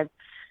say that I've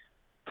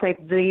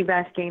played the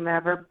best game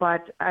ever,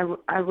 but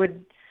I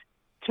would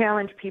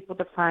challenge people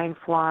to find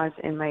flaws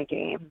in my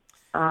game,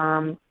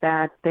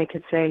 that they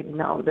could say,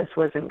 no, this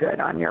wasn't good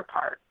on your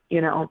part,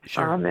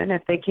 Sure. and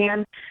if they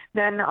can,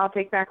 then I'll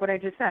take back what I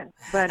just said.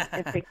 But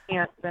if they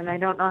can't, then I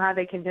don't know how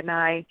they can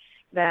deny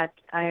that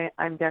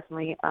I'm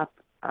definitely up,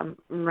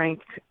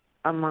 ranked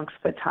amongst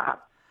the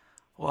top.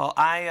 Well,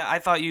 I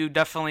thought you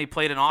definitely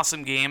played an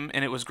awesome game,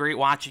 and it was great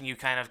watching you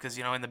kind of because,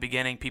 in the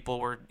beginning people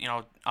were,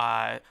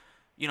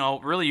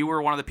 really you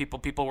were one of the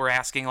people were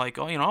asking like,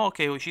 oh,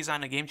 okay, well, she's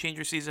on a Game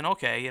Changer season,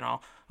 okay,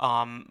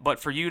 but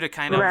for you to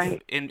kind of,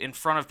 Right. in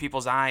front of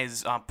people's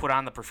eyes, put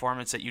on the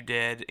performance that you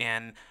did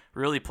and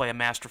really play a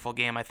masterful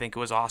game, I think it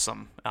was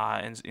awesome,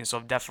 and so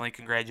definitely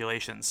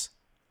congratulations.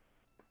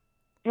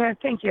 Yeah,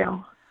 thank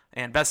you.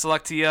 And best of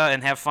luck to you,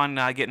 and have fun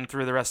getting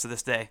through the rest of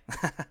this day.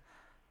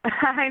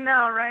 I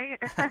know, right?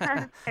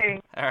 Hey.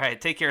 All right,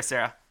 take care,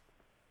 Sarah.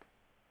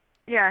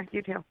 Yeah,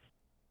 you too.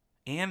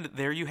 And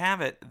there you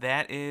have it.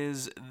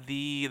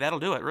 That'll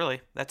do it,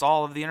 really. That's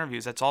all of the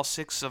interviews. That's all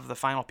 6 of the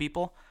final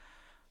people.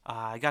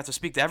 I got to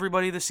speak to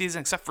everybody this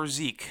season except for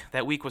Zeke.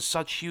 That week was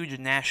such huge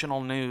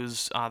national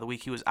news, the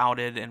week he was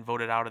outed and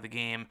voted out of the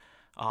game.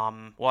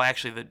 Well,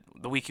 actually,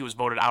 the week he was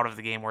voted out of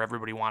the game where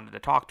everybody wanted to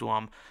talk to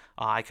him,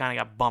 I kind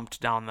of got bumped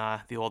down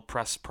the old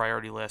press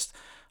priority list.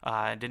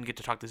 I didn't get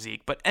to talk to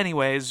Zeke. But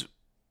anyways,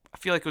 I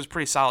feel like it was a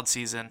pretty solid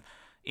season,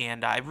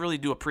 and I really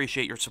do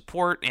appreciate your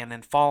support and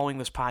in following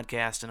this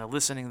podcast and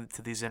listening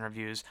to these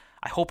interviews.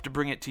 I hope to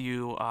bring it to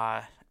you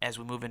as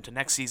we move into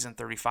next season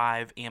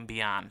 35 and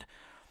beyond.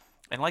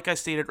 And like I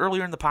stated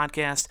earlier in the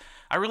podcast,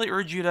 I really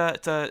urge you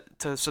to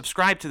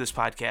subscribe to this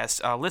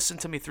podcast. Listen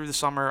to me through the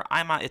summer.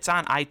 It's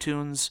on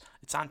iTunes.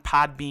 It's on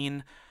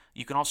Podbean.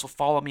 You can also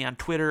follow me on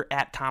Twitter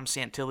at Tom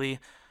Santilli.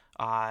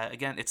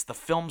 Again, it's the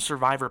Film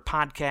Survivor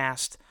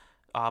podcast,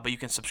 but you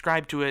can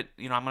subscribe to it.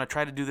 I'm going to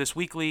try to do this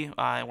weekly,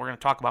 and we're going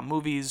to talk about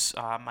movies,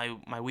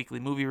 my weekly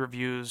movie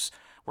reviews.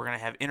 We're going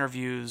to have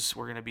interviews.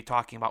 We're going to be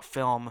talking about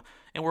film,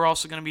 and we're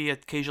also going to be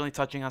occasionally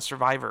touching on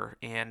Survivor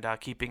and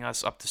keeping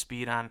us up to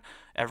speed on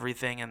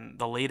everything and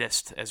the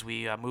latest as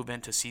we move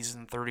into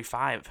season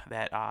 35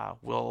 that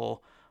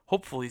will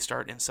hopefully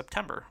start in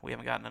September. We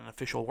haven't gotten an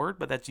official word,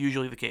 but that's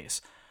usually the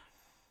case.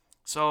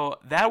 So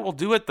that will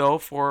do it, though,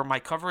 for my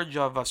coverage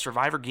of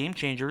Survivor Game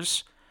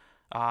Changers.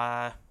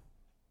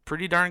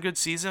 Pretty darn good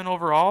season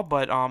overall,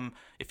 but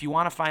if you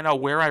want to find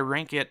out where I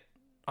rank it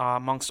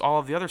amongst all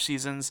of the other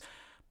seasons,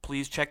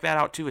 please check that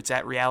out, too. It's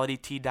at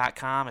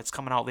realityt.com. It's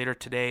coming out later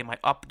today. My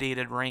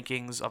updated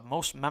rankings of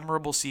most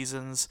memorable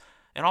seasons,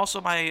 and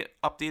also my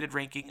updated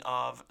ranking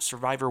of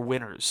Survivor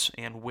winners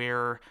and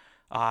where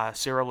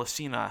Sarah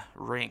Lucina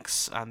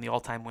ranks on the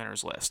all-time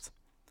winners list.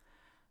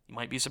 You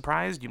might be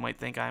surprised. You might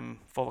think I'm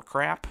full of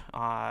crap,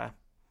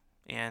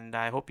 and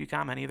I hope you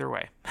comment either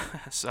way.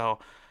 So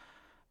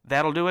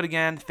that'll do it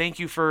again. Thank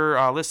you for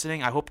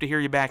listening. I hope to hear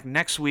you back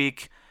next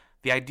week.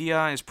 The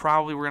idea is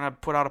probably we're going to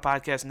put out a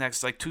podcast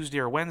next like Tuesday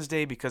or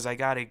Wednesday because I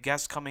got a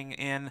guest coming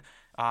in,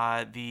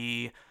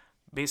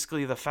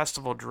 basically the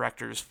festival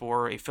directors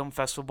for a film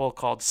festival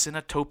called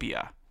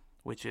Cinetopia,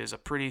 which is a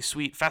pretty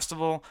sweet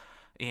festival,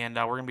 and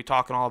we're going to be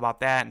talking all about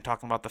that and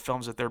talking about the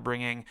films that they're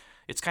bringing.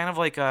 It's kind of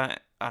like an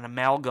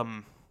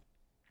amalgam,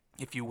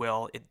 if you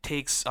will. It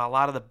takes a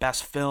lot of the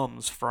best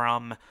films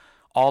from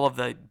all of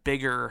the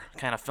bigger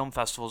kind of film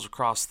festivals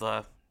across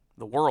the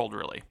world,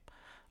 really.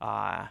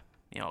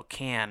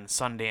 Cannes,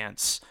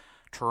 Sundance,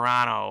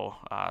 Toronto,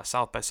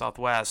 South by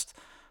Southwest,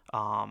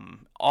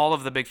 all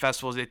of the big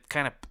festivals. It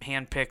kind of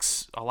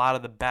handpicks a lot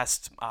of the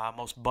best,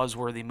 most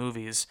buzzworthy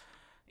movies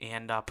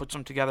and puts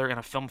them together in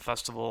a film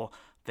festival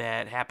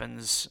that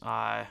happens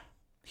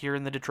here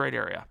in the Detroit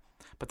area.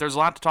 But there's a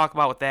lot to talk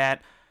about with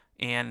that,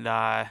 and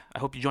I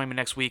hope you join me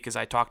next week as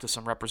I talk to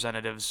some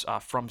representatives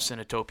from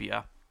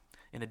Cinetopia,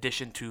 in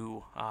addition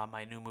to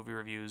my new movie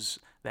reviews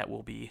that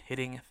will be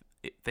hitting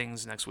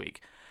things next week.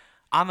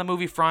 On the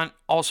movie front,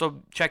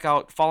 also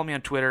follow me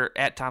on Twitter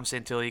at Tom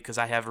Santilli, because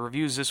I have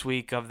reviews this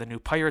week of the new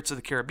Pirates of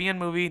the Caribbean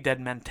movie, Dead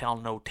Men Tell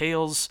No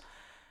Tales,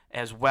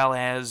 as well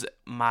as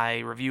my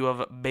review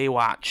of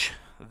Baywatch,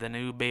 the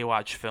new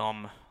Baywatch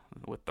film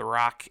with The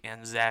Rock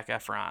and Zac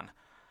Efron.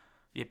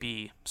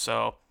 Yippee.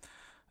 So,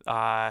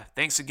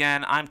 thanks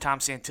again. I'm Tom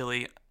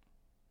Santilli.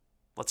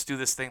 Let's do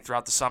this thing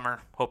throughout the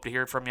summer. Hope to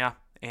hear from you,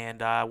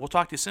 and we'll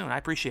talk to you soon. I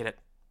appreciate it.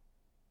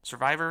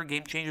 Survivor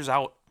Game Changers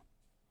out.